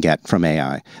outcomes we can get from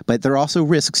AI. But there are also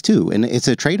risks, too, and it's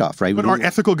a trade-off, right? But are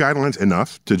ethical guidelines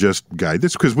enough to just guide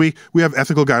this? Because we have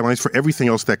ethical guidelines for everything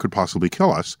else that could possibly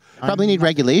kill us. Probably need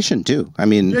regulation, too. I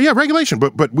mean... Yeah, regulation.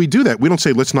 But we do that. We don't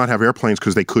say, let's not have airplanes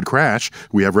because they could crash.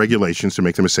 We have regulations to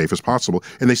make them as safe as possible.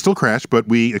 And they still crash, but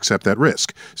we accept that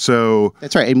risk. So...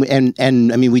 That's right.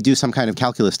 And I mean, we do some kind of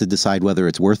calculus to decide whether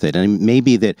it's worth it. And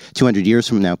maybe that 200 years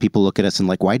from now, people look at us and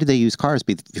like, why did they use cars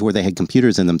before they had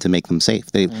computers in them to make them safe?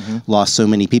 They lost so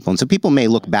many people. And so people may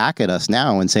look back at us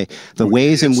now and say the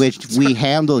ways in which we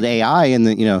handled AI in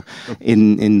the,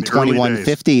 in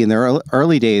 2150 in the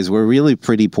early days were really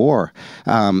pretty poor.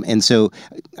 And so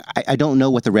I don't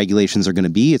know what the regulations are going to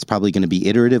be. It's probably going to be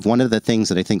iterative. One of the things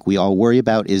that I think we all worry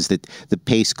about is that the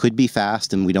pace could be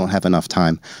fast and we don't have enough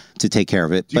time to take care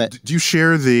of it. Do you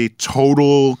share the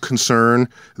total concern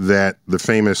that the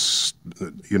famous,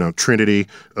 trinity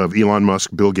of Elon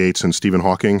Musk, Bill Gates, and Stephen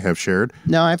Hawking have shared?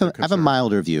 No, I have a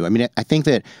milder view. I mean, I think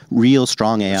that real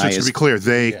strong AI is... To be clear,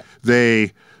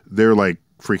 they're like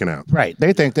freaking out. Right.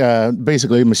 They think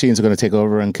basically machines are going to take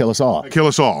over and kill us all. Kill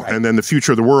us all. Right. And then the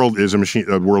future of the world is a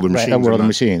world of machines. A world of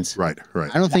machines. Right.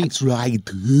 I don't think... That's right.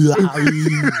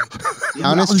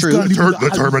 Honest truth.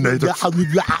 The Terminator.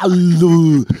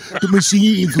 The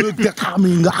machines, they're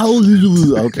coming.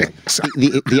 Okay.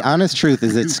 The honest truth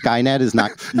is that Skynet is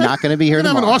not going to be here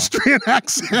tomorrow. Have an Austrian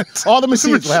accent. All the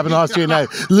machines will have an Austrian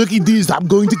accent. Look at this. I'm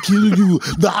going to kill you.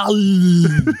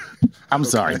 I'm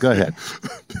sorry. Go ahead.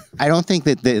 I don't think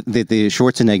that the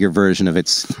Schwarzenegger version of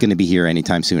it's going to be here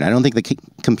anytime soon. I don't think the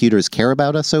computers care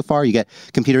about us so far. You get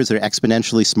computers that are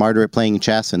exponentially smarter at playing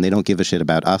chess, and they don't give a shit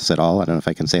about us at all. I don't know if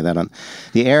I can say that on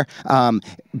the air.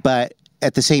 But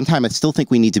at the same time, I still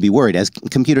think we need to be worried. As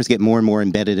computers get more and more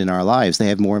embedded in our lives, they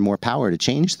have more and more power to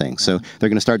change things. So they're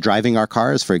going to start driving our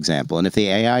cars, for example. And if the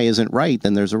AI isn't right,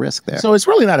 then there's a risk there. So it's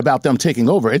really not about them taking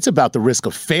over. It's about the risk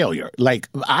of failure. Like,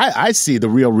 I see the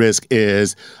real risk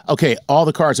is, okay, all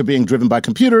the cars are being driven by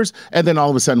computers, and then all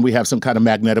of a sudden we have some kind of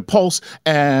magnetic pulse,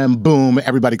 and boom,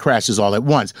 everybody crashes all at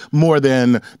once. More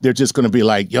than they're just going to be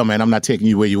like, yo, man, I'm not taking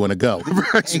you where you want to go.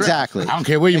 Exactly. I don't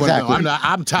care where you want to go.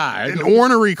 I'm tired. An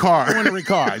ornery car.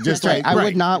 Just right. I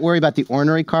would not worry about the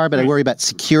ornery car, but I worry about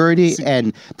security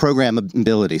and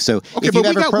programmability. So if you've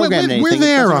ever programmed anything, it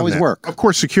doesn't always work. Of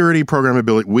course, security,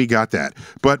 programmability, we got that.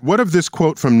 But what of this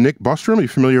quote from Nick Bostrom? Are you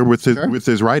familiar with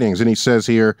his writings? And he says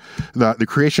here, the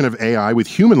creation of AI with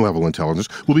human-level intelligence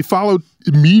will be followed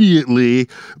immediately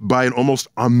by an almost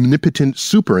omnipotent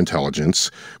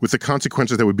superintelligence with the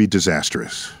consequences that would be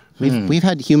disastrous. We've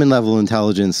had human level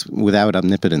intelligence without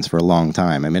omnipotence for a long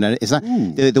time. I mean, it's not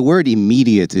the word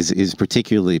immediate is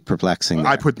particularly perplexing.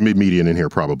 I put median in here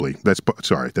probably. That's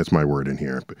my word in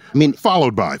here. I mean,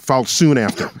 followed soon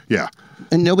after. Yeah.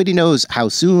 And nobody knows how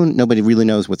soon. Nobody really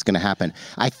knows what's going to happen.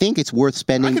 I think it's worth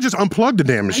spending. I could just unplug the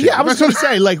damn machine. Yeah, I was going to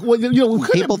say, like, well,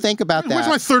 people think about that. Where's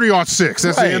my 30-06?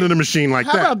 That's the end of the machine like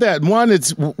that. How about that?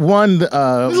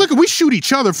 Look, we shoot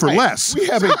each other for less. We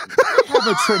have a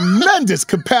tremendous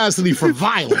capacity for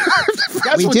violence.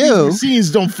 That's we what do.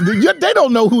 These machines they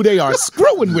don't know who they are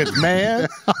screwing with, man.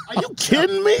 Are you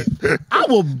kidding me? I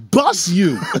will bust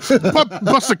you.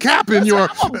 Bust a cap in your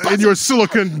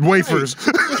silicon wafers.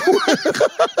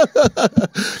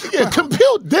 Yeah,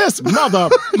 compute this, mother.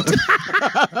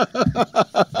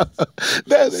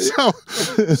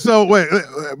 So wait,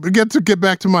 get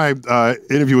back to my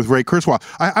interview with Ray Kurzweil.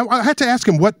 I had to ask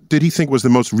him, what did he think was the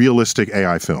most realistic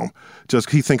AI film? Just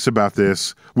he thinks about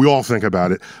this. We all think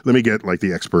about it. Let me get like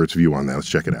the expert's view on that. Let's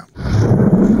check it out.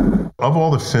 Of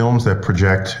all the films that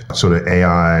project sort of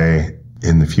AI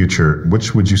in the future,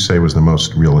 which would you say was the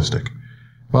most realistic?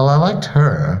 Well, I liked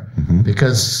Her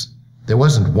because there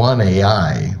wasn't one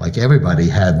AI. Like everybody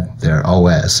had their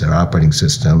OS, their operating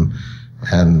system,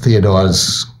 and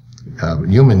Theodore's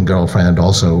human girlfriend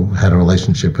also had a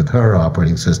relationship with her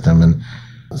operating system, and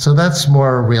so that's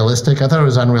more realistic. I thought it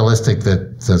was unrealistic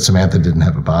that Samantha didn't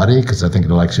have a body, because I think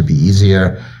it'll actually be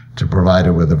easier to provide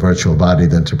her with a virtual body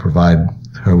than to provide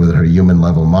her with her human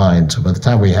level mind. So by the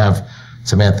time we have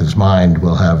Samantha's mind,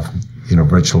 we'll have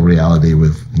virtual reality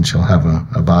and she'll have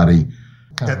a body.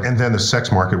 And then the sex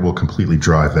market will completely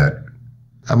drive that.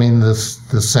 I mean, the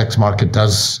sex market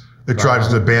does. It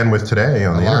drives the bandwidth today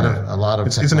on the internet. A lot of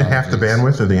isn't it half the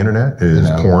bandwidth of the internet is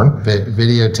porn?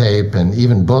 Videotape and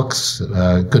even books.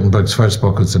 Gutenberg's first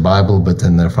book was the Bible, but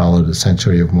then there followed a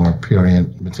century of more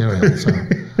prurient material. So.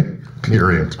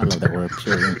 Prurient. I love that word,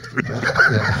 prurient.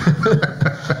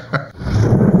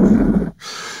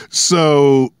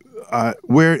 So,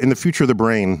 where in the future of the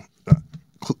brain,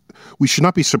 we should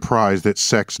not be surprised that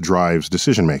sex drives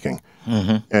decision making.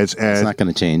 It's not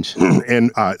going to change.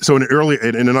 And so in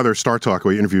another Star Talk,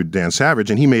 we interviewed Dan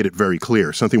Savage, and he made it very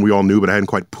clear, something we all knew, but I hadn't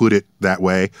quite put it that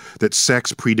way, that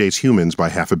sex predates humans by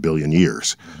 500 million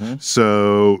years.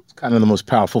 So it's kind of the most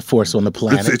powerful force on the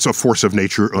planet. It's a force of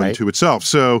nature unto itself.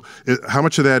 So how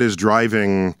much of that is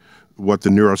driving what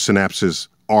the neurosynapses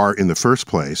are in the first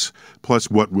place, plus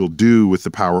what we'll do with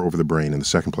the power over the brain in the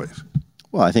second place?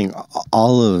 Well, I think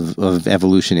all of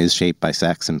evolution is shaped by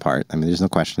sex in part. I mean, there's no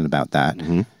question about that.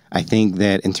 I think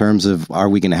that in terms of, are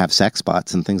we going to have sex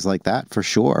bots and things like that? For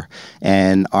sure.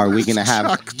 And are we going to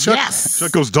have... Chuck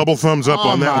goes double thumbs up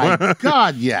on that one.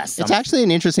 God, yes. It's actually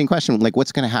an interesting question. Like,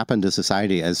 what's going to happen to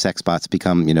society as sex bots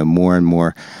become, more and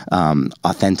more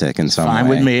authentic in some way? Fine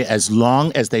with me, as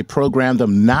long as they program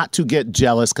them not to get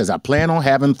jealous, because I plan on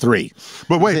having 3.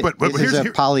 But wait, this is a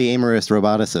polyamorous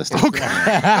roboticist. Okay.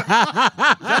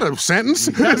 Is that a sentence?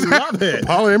 I love it.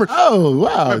 Polyamorous. Oh,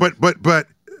 wow.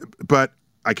 But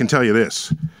I can tell you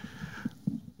this: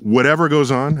 whatever goes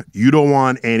on, you don't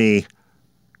want to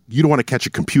catch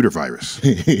a computer virus.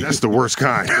 That's the worst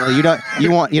kind. Well, you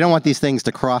don't want these things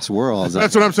to cross worlds.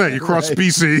 That's what I'm saying. You cross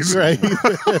species. Right.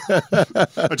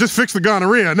 I just fixed the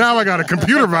gonorrhea. Now I got a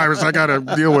computer virus I got to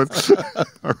deal with.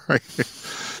 All right.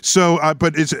 So,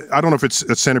 but I don't know if it's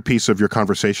a centerpiece of your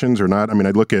conversations or not. I mean,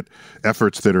 I look at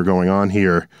efforts that are going on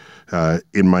here.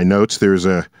 In my notes, there's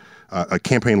a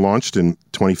campaign launched in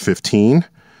 2015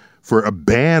 for a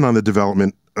ban on the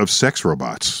development of sex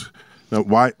robots. Now,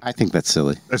 why? I think that's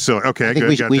silly. That's silly. Okay, I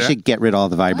think we should get rid of all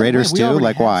the vibrators too.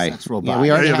 Like, why? Yeah, we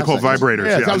already they're called vibrators.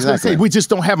 Yeah, I was going to say, we just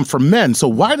don't have them for men. So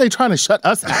why are they trying to shut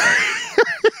us out?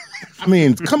 I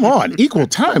mean, come on. Equal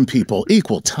time, people.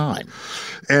 Equal time.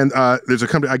 And there's a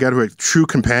company, I got a True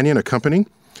Companion, a company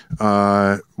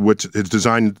which is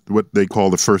designed what they call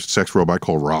the first sex robot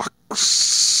called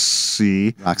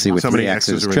Roxy. Roxy with How many three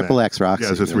X's. Triple X Roxy.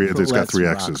 Yeah, it's got three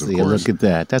X's, of course. Look at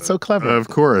that. That's so clever. Of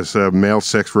course. A male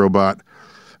sex robot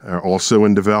also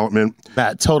in development.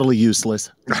 That totally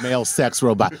useless. Male sex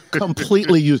robot.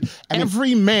 Completely useless.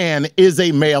 Every man is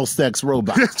a male sex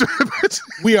robot.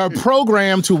 We are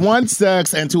programmed to want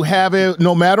sex and to have it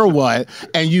no matter what,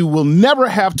 and you will never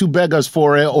have to beg us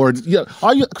for it. Or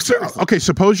are you? Okay,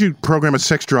 suppose you program a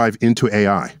sex drive into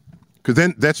AI, because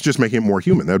then that's just making it more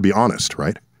human. That would be honest,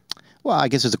 right? Well, I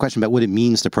guess there's a question about what it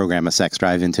means to program a sex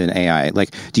drive into an AI.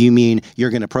 Like, do you mean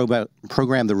you're going to program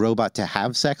the robot to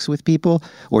have sex with people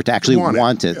or to actually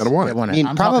want it? Yeah, to want it. I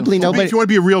mean, probably nobody. If you want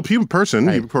to be a real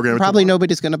person, you program it. Probably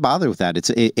nobody's going to bother with that.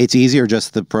 It's easier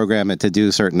just to program it to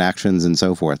do certain actions and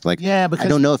so forth. Like, because I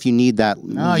don't know if you need that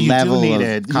level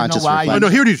of conscious reflection. No,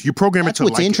 here it is. You program it to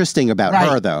what's interesting about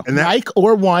her, though. And like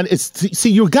or want,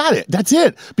 see, you got it. That's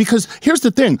it. Because here's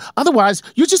the thing. Otherwise,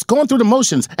 you're just going through the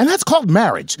motions, and that's called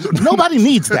marriage. Nobody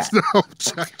needs that.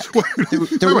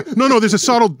 No, there's a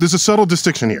subtle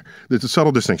distinction here. There's a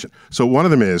subtle distinction. So one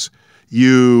of them is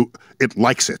it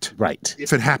likes it. Right.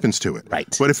 If it happens to it.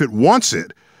 Right. But if it wants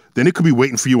it, then it could be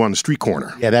waiting for you on the street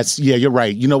corner. Yeah, you're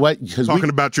right. You know what? Talking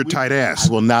about your tight ass.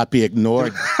 I will not be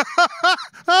ignored.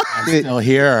 I'm still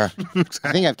here.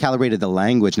 I think I've calibrated the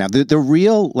language now. The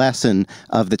real lesson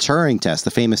of the Turing test,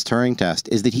 the famous Turing test,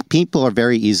 is that people are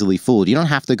very easily fooled. You don't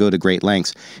have to go to great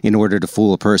lengths in order to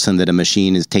fool a person that a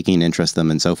machine is taking an interest in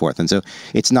them and so forth. And so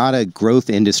it's not a growth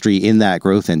industry in that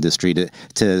growth industry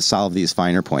to solve these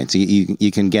finer points.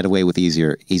 You can get away with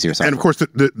easier software. And of course,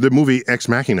 the movie Ex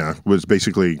Machina was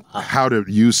basically how to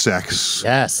use sex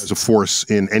as a force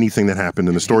in anything that happened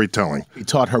in the storytelling. He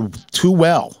taught her too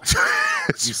well.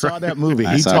 You saw that movie.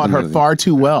 He taught her far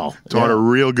too well. Taught her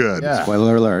real good. Yeah.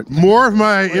 Spoiler alert. More of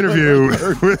my interview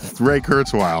with Ray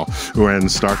Kurzweil when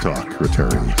Star Talk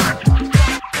returns.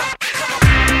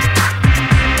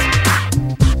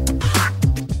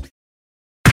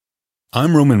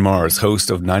 I'm Roman Mars,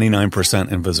 host of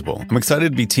 99% Invisible. I'm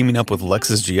excited to be teaming up with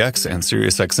Lexus GX and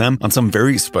SiriusXM on some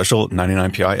very special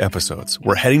 99PI episodes.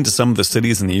 We're heading to some of the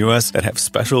cities in the U.S. that have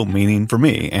special meaning for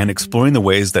me and exploring the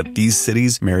ways that these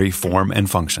cities marry form and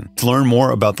function. To learn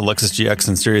more about the Lexus GX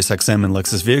and SiriusXM and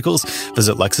Lexus vehicles,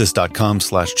 visit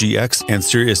lexus.com/GX and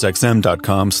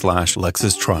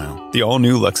SiriusXM.com/Lexus Trial. The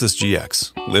all-new Lexus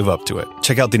GX. Live up to it.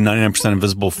 Check out the 99%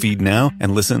 Invisible feed now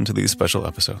and listen to these special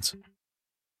episodes.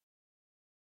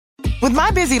 With my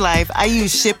busy life, I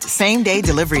use Shipt same-day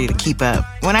delivery to keep up.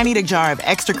 When I need a jar of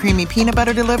extra creamy peanut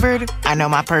butter delivered, I know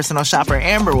my personal shopper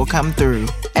Amber will come through.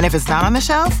 And if it's not on the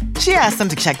shelf, she asks them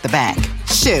to check the back.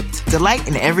 Shipt. Delight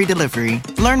in every delivery.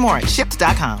 Learn more at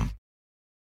Shipt.com.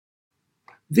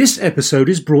 This episode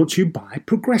is brought to you by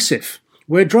Progressive,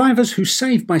 where drivers who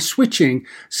save by switching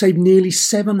save nearly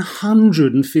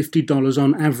 $750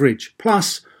 on average.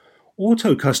 Plus,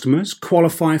 auto customers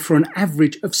qualify for an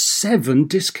average of 7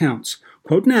 discounts.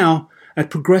 Quote now at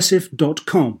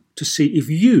progressive.com to see if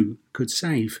you could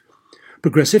save.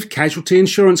 Progressive Casualty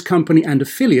Insurance Company and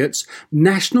affiliates,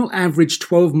 national average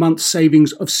 12-month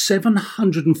savings of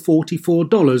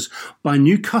 $744 by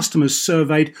new customers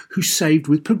surveyed who saved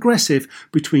with Progressive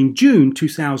between June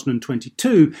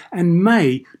 2022 and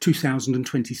May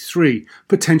 2023.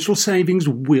 Potential savings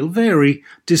will vary.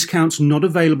 Discounts not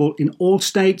available in all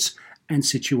states and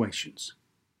situations.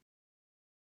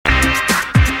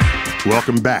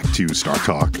 Welcome back to Star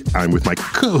Talk. I'm with my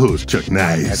co-host, Chuck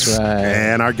Nice. That's right.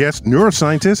 And our guest,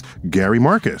 neuroscientist, Gary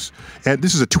Marcus. And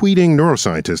this is a tweeting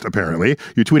neuroscientist, apparently.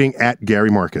 You're tweeting at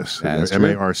Gary Marcus. That's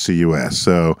Marcus.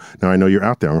 So now I know you're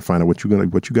out there. I'm going to find out what you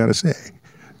got to say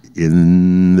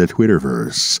in the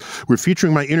Twitterverse. We're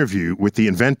featuring my interview with the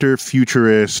inventor,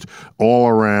 futurist,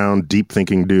 all-around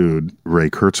deep-thinking dude, Ray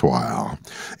Kurzweil.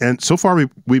 And so far,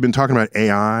 we've been talking about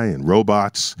AI and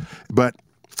robots, but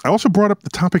I also brought up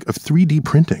the topic of 3D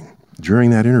printing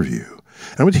during that interview.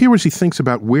 And I want to hear what he thinks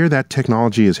about where that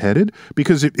technology is headed,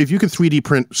 because if you can 3D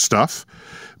print stuff,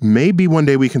 maybe one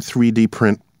day we can 3D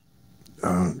print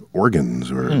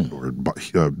organs or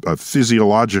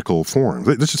physiological forms.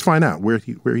 Let's just find out where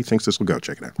he thinks this will go.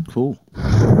 Check it out. Cool.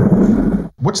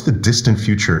 What's the distant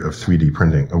future of 3D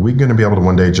printing? Are we going to be able to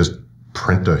one day just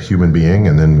print a human being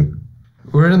and then...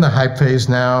 We're in the hype phase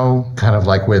now, kind of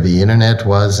like where the internet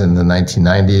was in the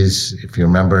 1990s. If you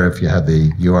remember, if you had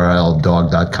the URL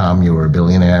dog.com, you were a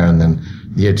billionaire. And then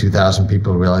the year 2000,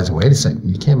 people realized, wait a second,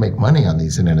 you can't make money on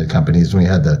these internet companies. When we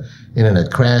had the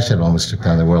internet crash, it almost took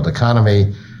down the world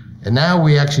economy. And now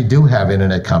we actually do have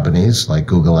internet companies like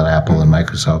Google and Apple and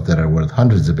Microsoft that are worth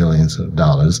hundreds of billions of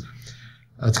dollars.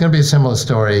 It's going to be a similar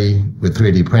story with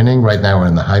 3D printing. Right now we're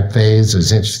in the hype phase.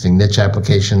 There's interesting niche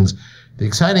applications. The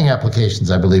exciting applications,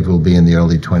 I believe, will be in the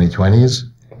early 2020s.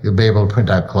 You'll be able to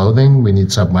print out clothing. We need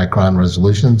submicron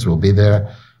resolutions. We'll be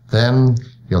there. Then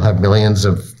you'll have millions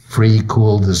of free,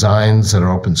 cool designs that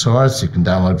are open source. You can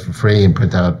download for free and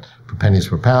print out for pennies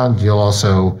per pound. You'll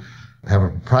also have a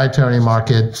proprietary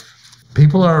market.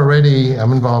 People are already,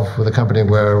 I'm involved with a company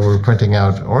where we're printing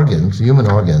out organs, human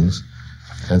organs,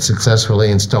 and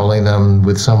successfully installing them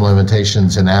with some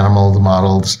limitations in animal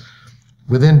models.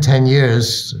 Within 10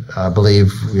 years, I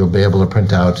believe you'll be able to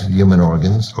print out human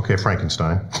organs. Okay,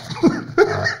 Frankenstein.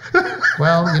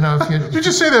 Well, if you... You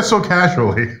just say that so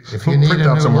casually. If you need print a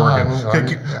out new some lung...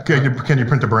 organ. Can you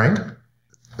print a brain?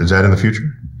 Is that in the future?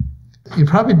 You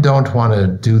probably don't want to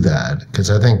do that, because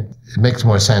I think it makes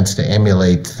more sense to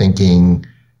emulate thinking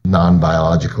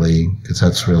non-biologically, because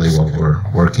that's really what we're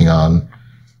working on.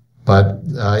 But,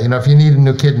 if you need a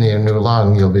new kidney or a new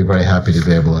lung, you'll be very happy to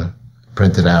be able to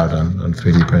print it out on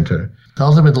 3D printer.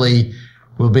 Ultimately,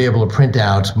 we'll be able to print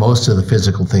out most of the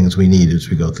physical things we need as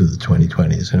we go through the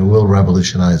 2020s, and it will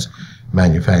revolutionize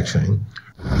manufacturing.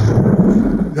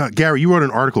 Gary, you wrote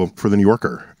an article for The New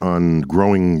Yorker on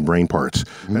growing brain parts.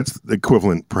 Mm-hmm. That's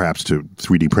equivalent, perhaps, to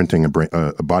 3D printing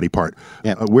a body part.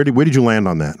 Yep. Where did you land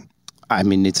on that? I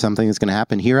mean, it's something that's going to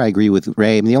happen here. I agree with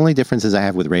Ray. I mean, the only differences I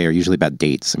have with Ray are usually about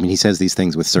dates. I mean, he says these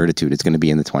things with certitude. It's going to be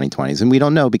in the 2020s. And we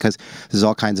don't know because there's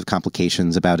all kinds of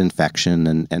complications about infection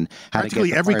and how Practically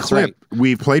to get every parts clip right.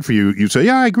 we've played for you, you say,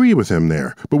 yeah, I agree with him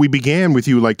there. But we began with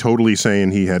you like totally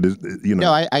saying he had,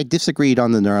 No, I disagreed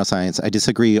on the neuroscience. I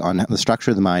disagree on the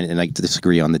structure of the mind, and I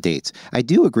disagree on the dates. I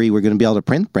do agree we're going to be able to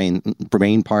print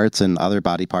brain parts and other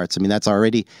body parts. I mean, that's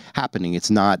already happening.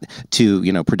 It's not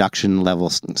to, production level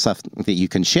stuff that you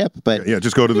can ship. But yeah,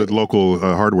 just go to the local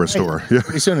hardware store. Yeah.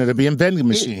 Pretty soon it'll be in vending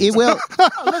machines. It will. Oh,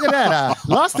 look at that!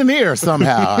 Lost an ear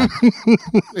somehow.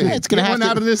 It's going to have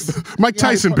out of this. Mike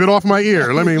Tyson bit off my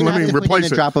ear. Let me replace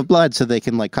it. A it. drop of blood so they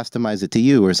can customize it to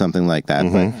you or something like that.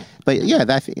 Mm-hmm. But yeah,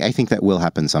 I think that will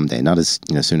happen someday. Not as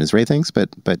soon as Ray thinks, but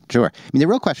sure. I mean, the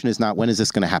real question is not when is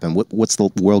this going to happen. What's the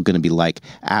world going to be like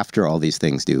after all these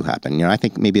things do happen? I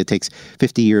think maybe it takes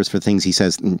 50 years for things he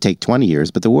says take 20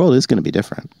 years, but the world is going to be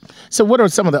different. So what are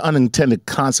some of the unintended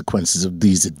consequences of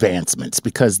these advancements?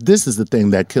 Because this is the thing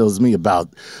that kills me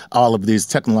about all of these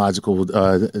technological,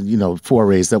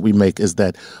 forays that we make is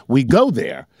that we go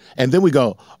there and then we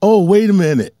go, oh, wait a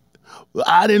minute.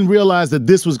 I didn't realize that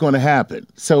this was going to happen.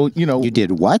 So, You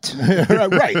did what?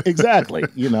 Right, exactly.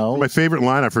 My favorite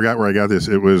line, I forgot where I got this.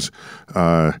 It was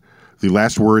the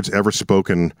last words ever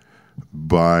spoken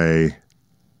by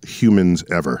humans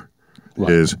ever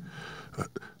is,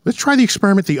 let's try the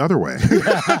experiment the other way.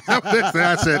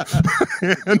 That's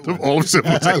it. End of all of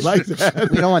civilization. I like that.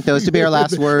 We don't want those to be our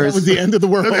last words. That was the end of the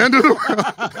world. The end of the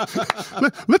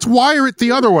world. Let's wire it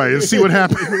the other way and see what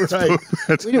happens.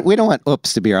 Right. We don't want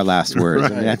oops to be our last words.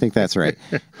 Right. I mean, I think that's right.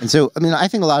 And so, I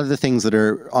think a lot of the things that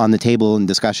are on the table in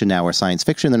discussion now are science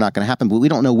fiction. They're not going to happen, but we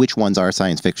don't know which ones are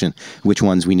science fiction, which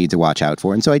ones we need to watch out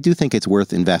for. And so I do think it's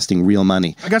worth investing real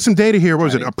money. I got some data here. What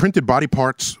was it? Printed body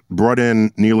parts brought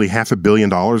in nearly $500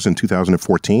 million in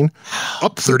 2014,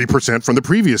 up 30% from the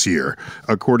previous year,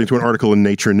 according to an article in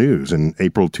Nature News in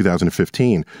April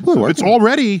 2015. So it's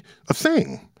already a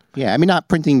thing. Yeah, not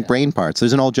printing brain parts.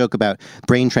 There's an old joke about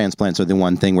brain transplants are the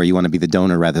one thing where you want to be the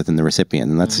donor rather than the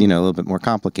recipient, and that's a little bit more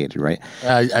complicated, right?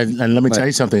 And let me tell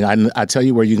you something. I tell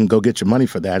you where you can go get your money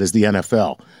for that is the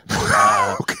NFL.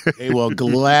 Okay. They will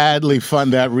gladly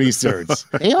fund that research.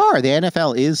 They are. The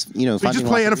NFL is, You just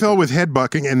play NFL with head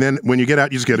bucking, and then when you get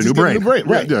out, you just get a new brain.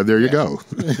 Right. Yeah, there you go.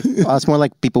 Well, it's more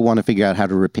like people want to figure out how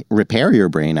to repair your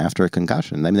brain after a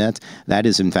concussion. That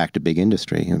is in fact a big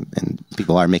industry, and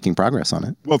people are making progress on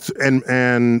it. Well,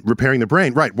 and repairing the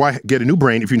brain, right? Why get a new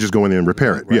brain if you can just go in there and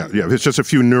repair it? Right. Yeah. It's just a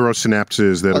few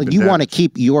neurosynapses that. Well, you want to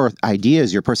keep your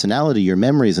ideas, your personality, your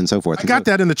memories, and so forth. I got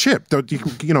that in the chip.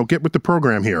 Get with the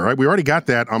program here, right? We already got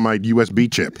that on my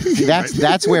USB chip.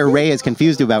 That's where Ray is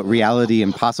confused about reality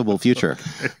and possible future.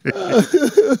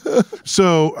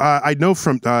 So I know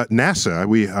from NASA,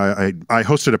 I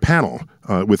hosted a panel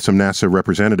with some NASA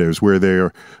representatives where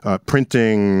they're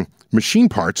printing machine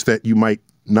parts that you might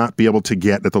not be able to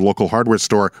get at the local hardware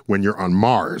store when you're on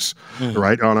Mars,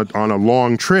 right? On a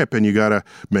long trip, and you got to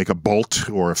make a bolt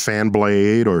or a fan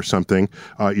blade or something.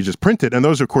 You just print it, and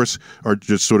those, of course, are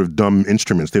just sort of dumb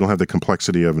instruments. They don't have the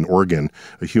complexity of an organ,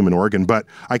 a human organ. But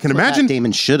I can imagine Matt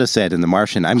Damon should have said in The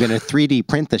Martian, "I'm going to 3D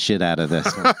print the shit out of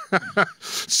this."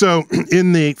 So,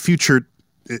 in the future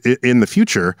in the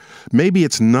future, maybe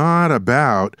it's not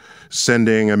about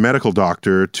sending a medical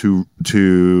doctor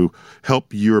to help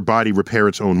your body repair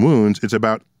its own wounds. It's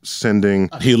about sending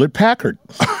Hewlett-Packard.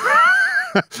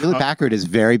 Hewlett-Packard is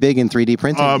very big in 3D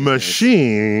printing. A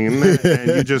machine, and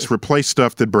you just replace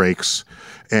stuff that breaks.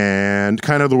 And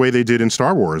kind of the way they did in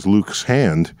Star Wars, Luke's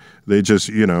hand. They just,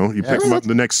 you pick him up in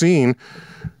the next scene,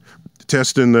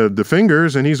 testing the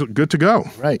fingers, and he's good to go.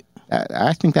 Right.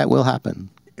 I think that will happen.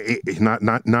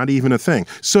 Not even a thing.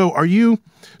 So you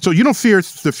don't fear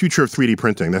the future of 3D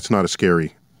printing? That's not a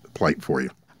scary plight for you?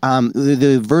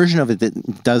 The version of it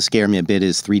that does scare me a bit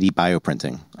is 3D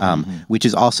bioprinting, which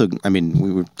is also,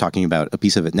 we were talking about a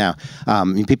piece of it now.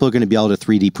 People are going to be able to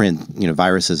 3D print,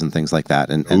 viruses and things like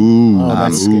that. And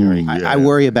that's scary. I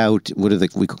worry about,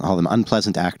 we call them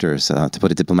unpleasant actors, to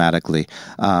put it diplomatically,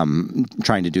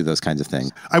 trying to do those kinds of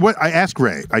things. I asked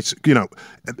Ray,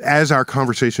 as our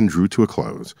conversation drew to a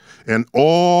close and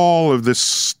all of this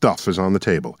stuff is on the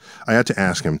table, I had to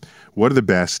ask him, what are the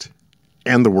best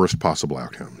and the worst possible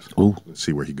outcomes? Ooh. Let's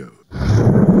see where he goes.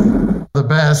 The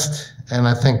best, and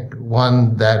I think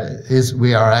one that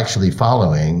we are actually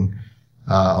following,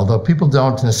 although people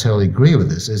don't necessarily agree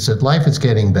with this, is that life is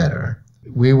getting better.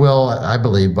 We will, I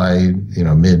believe, by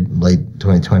late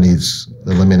 2020s,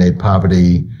 eliminate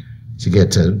poverty. To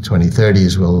get to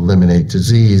 2030s, we'll eliminate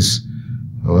disease.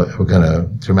 We're going to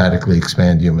dramatically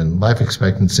expand human life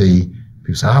expectancy.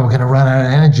 People say, we're going to run out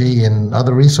of energy and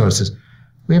other resources.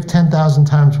 We have 10,000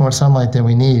 times more sunlight than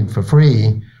we need for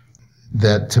free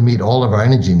to meet all of our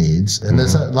energy needs. And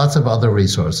there's lots of other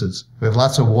resources. We have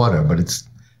lots of water, but it's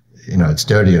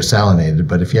dirty or salinated.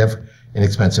 But if you have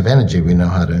inexpensive energy, we know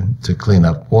how to clean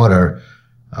up water.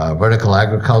 Vertical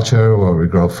agriculture, where we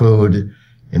grow food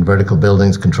in vertical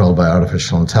buildings controlled by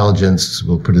artificial intelligence,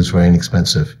 will produce very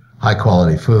inexpensive,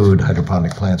 high-quality food.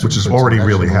 Hydroponic plants. Which is already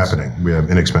really happening. We have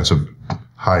inexpensive,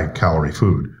 high-calorie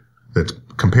food that's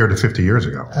compared to 50 years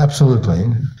ago. Absolutely.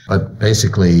 But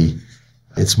basically,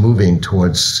 it's moving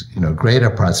towards,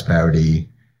 greater prosperity.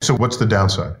 So what's the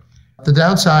downside? The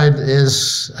downside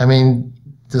is,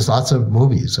 there's lots of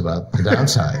movies about the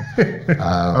downside.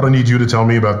 I don't need you to tell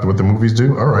me about what the movies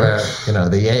do. All right. Where,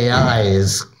 the AI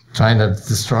is trying to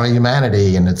destroy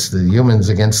humanity, and it's the humans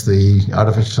against the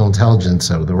artificial intelligence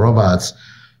or the robots,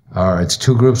 or it's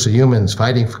two groups of humans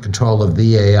fighting for control of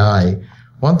the AI.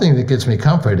 One thing that gives me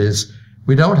comfort is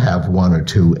we don't have one or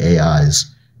two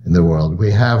AIs in the world.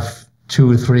 We have 2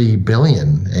 or 3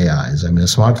 billion AIs. A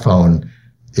smartphone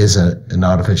is an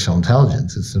artificial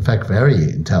intelligence. It's in fact very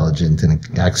intelligent, and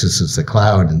it accesses the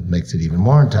cloud and makes it even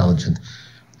more intelligent.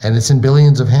 And it's in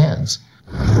billions of hands.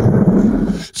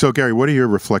 So, Gary, what are your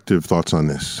reflective thoughts on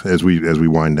this as we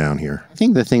wind down here? I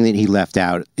think the thing that he left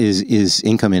out is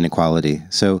income inequality.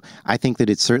 So I think that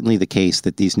it's certainly the case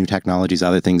that these new technologies,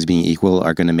 other things being equal,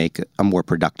 are going to make a more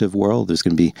productive world. There's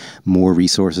going to be more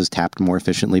resources tapped more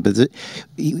efficiently. But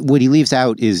what he leaves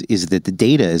out is that the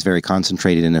data is very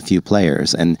concentrated in a few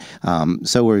players. And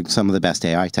so are some of the best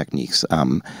AI techniques.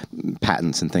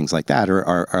 Patents and things like that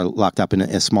are locked up in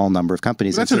a small number of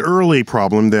companies. That's an early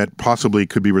problem that possibly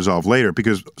could be resolved later,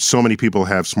 because so many people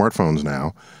have smartphones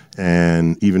now,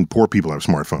 and even poor people have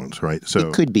smartphones, right? So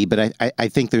it could be, but I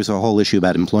think there's a whole issue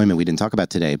about employment we didn't talk about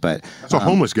today. But that's a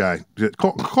homeless guy.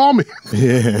 Call me.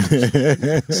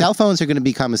 Cell phones are going to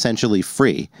become essentially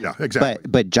free. Yeah, exactly.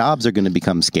 But jobs are going to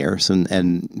become scarce,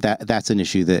 and that's an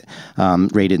issue that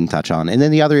Ray didn't touch on. And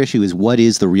then the other issue is, what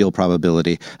is the real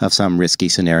probability of some risky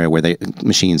scenario where the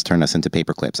machines turn us into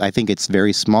paper clips? I think it's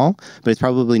very small, but it's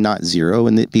probably not zero,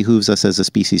 and it behooves us as a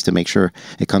species to make sure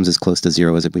it comes as close to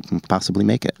zero as we can possibly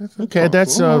make it. Okay,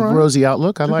 that's a rosy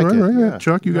outlook. I like it. Right. Yeah.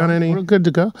 Chuck, you got any? We're good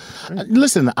to go.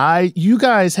 Listen, you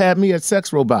guys had me at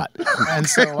Sex Robot, and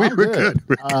so I'm good.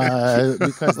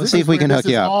 Because let's see if we can hook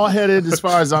you up. All headed, as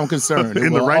far as I'm concerned,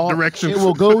 in the right direction. It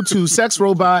will go to Sex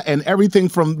Robot, and everything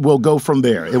will go from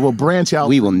there. It will branch out.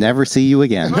 We will never see you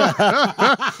again.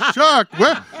 Chuck,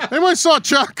 what? Anyone saw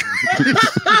Chuck?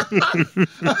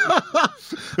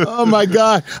 Oh my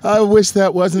God! I wish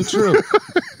that wasn't true.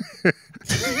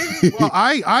 Well,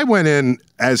 I went in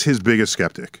as his biggest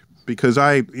skeptic, because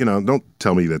don't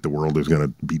tell me that the world is going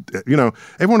to be,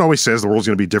 everyone always says the world's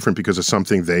going to be different because of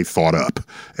something they thought up.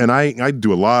 And I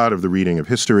do a lot of the reading of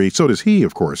history. So does he,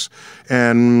 of course.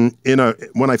 And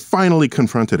when I finally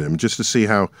confronted him, just to see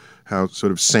how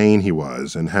sort of sane he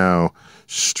was and how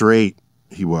straight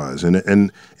he was.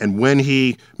 And when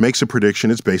he makes a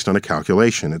prediction, it's based on a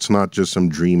calculation. It's not just some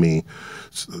dreamy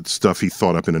stuff he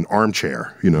thought up in an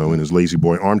armchair, in his lazy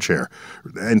boy armchair.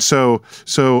 And so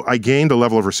I gained a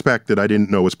level of respect that I didn't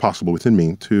know was possible within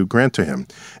me to grant to him.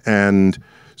 And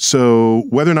So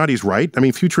whether or not he's right, I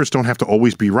mean, futurists don't have to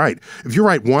always be right. If you're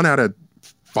right 1 out of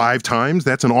 5 times,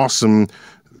 that's an awesome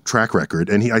track record,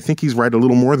 and I think he's right a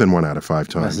little more than 1 out of 5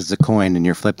 times. Unless it's a coin and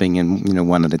you're flipping, and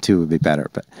 1 out of 2 would be better.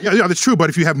 But yeah, that's true.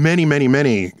 But if you have many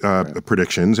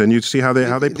predictions, and you see how they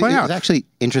play out, there's actually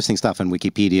interesting stuff on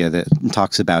Wikipedia that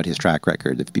talks about his track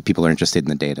record. If people are interested in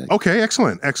the data. Okay,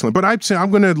 excellent. But I'd say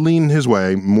I'm going to lean his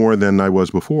way more than I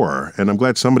was before, and I'm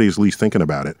glad somebody's at least thinking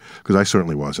about it, because I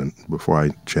certainly wasn't before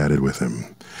I chatted with him.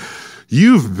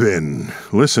 You've been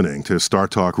listening to Star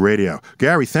Talk Radio.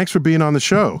 Gary, thanks for being on the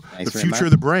show. Thanks The Future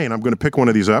of the Brain. I'm going to pick one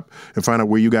of these up and find out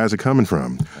where you guys are coming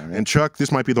from. Right. And Chuck,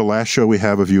 this might be the last show we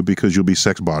have of you, because you'll be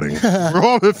sex-botting for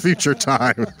all the future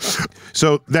time.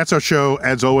 So that's our show.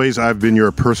 As always, I've been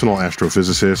your personal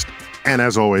astrophysicist. And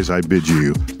as always, I bid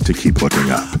you to keep looking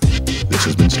up. This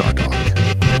has been Star Talk.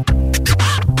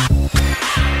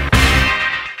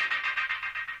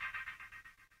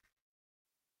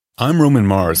 I'm Roman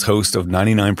Mars, host of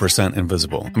 99%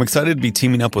 Invisible. I'm excited to be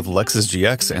teaming up with Lexus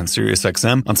GX and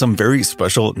SiriusXM on some very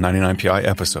special 99PI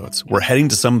episodes. We're heading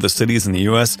to some of the cities in the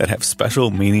U.S. that have special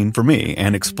meaning for me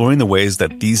and exploring the ways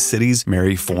that these cities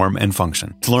marry form and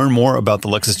function. To learn more about the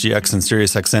Lexus GX and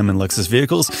SiriusXM and Lexus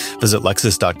vehicles, visit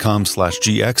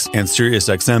lexus.com/GX and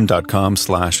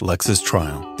SiriusXM.com/Lexus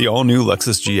Trial. The all-new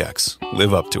Lexus GX.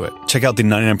 Live up to it. Check out the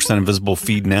 99% Invisible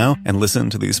feed now and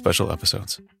listen to these special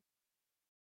episodes.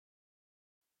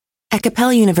 At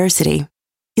Capella University,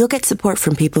 you'll get support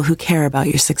from people who care about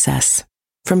your success.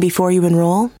 From before you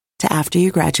enroll to after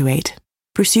you graduate,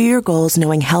 pursue your goals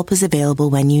knowing help is available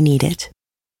when you need it.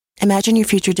 Imagine your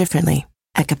future differently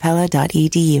at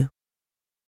capella.edu.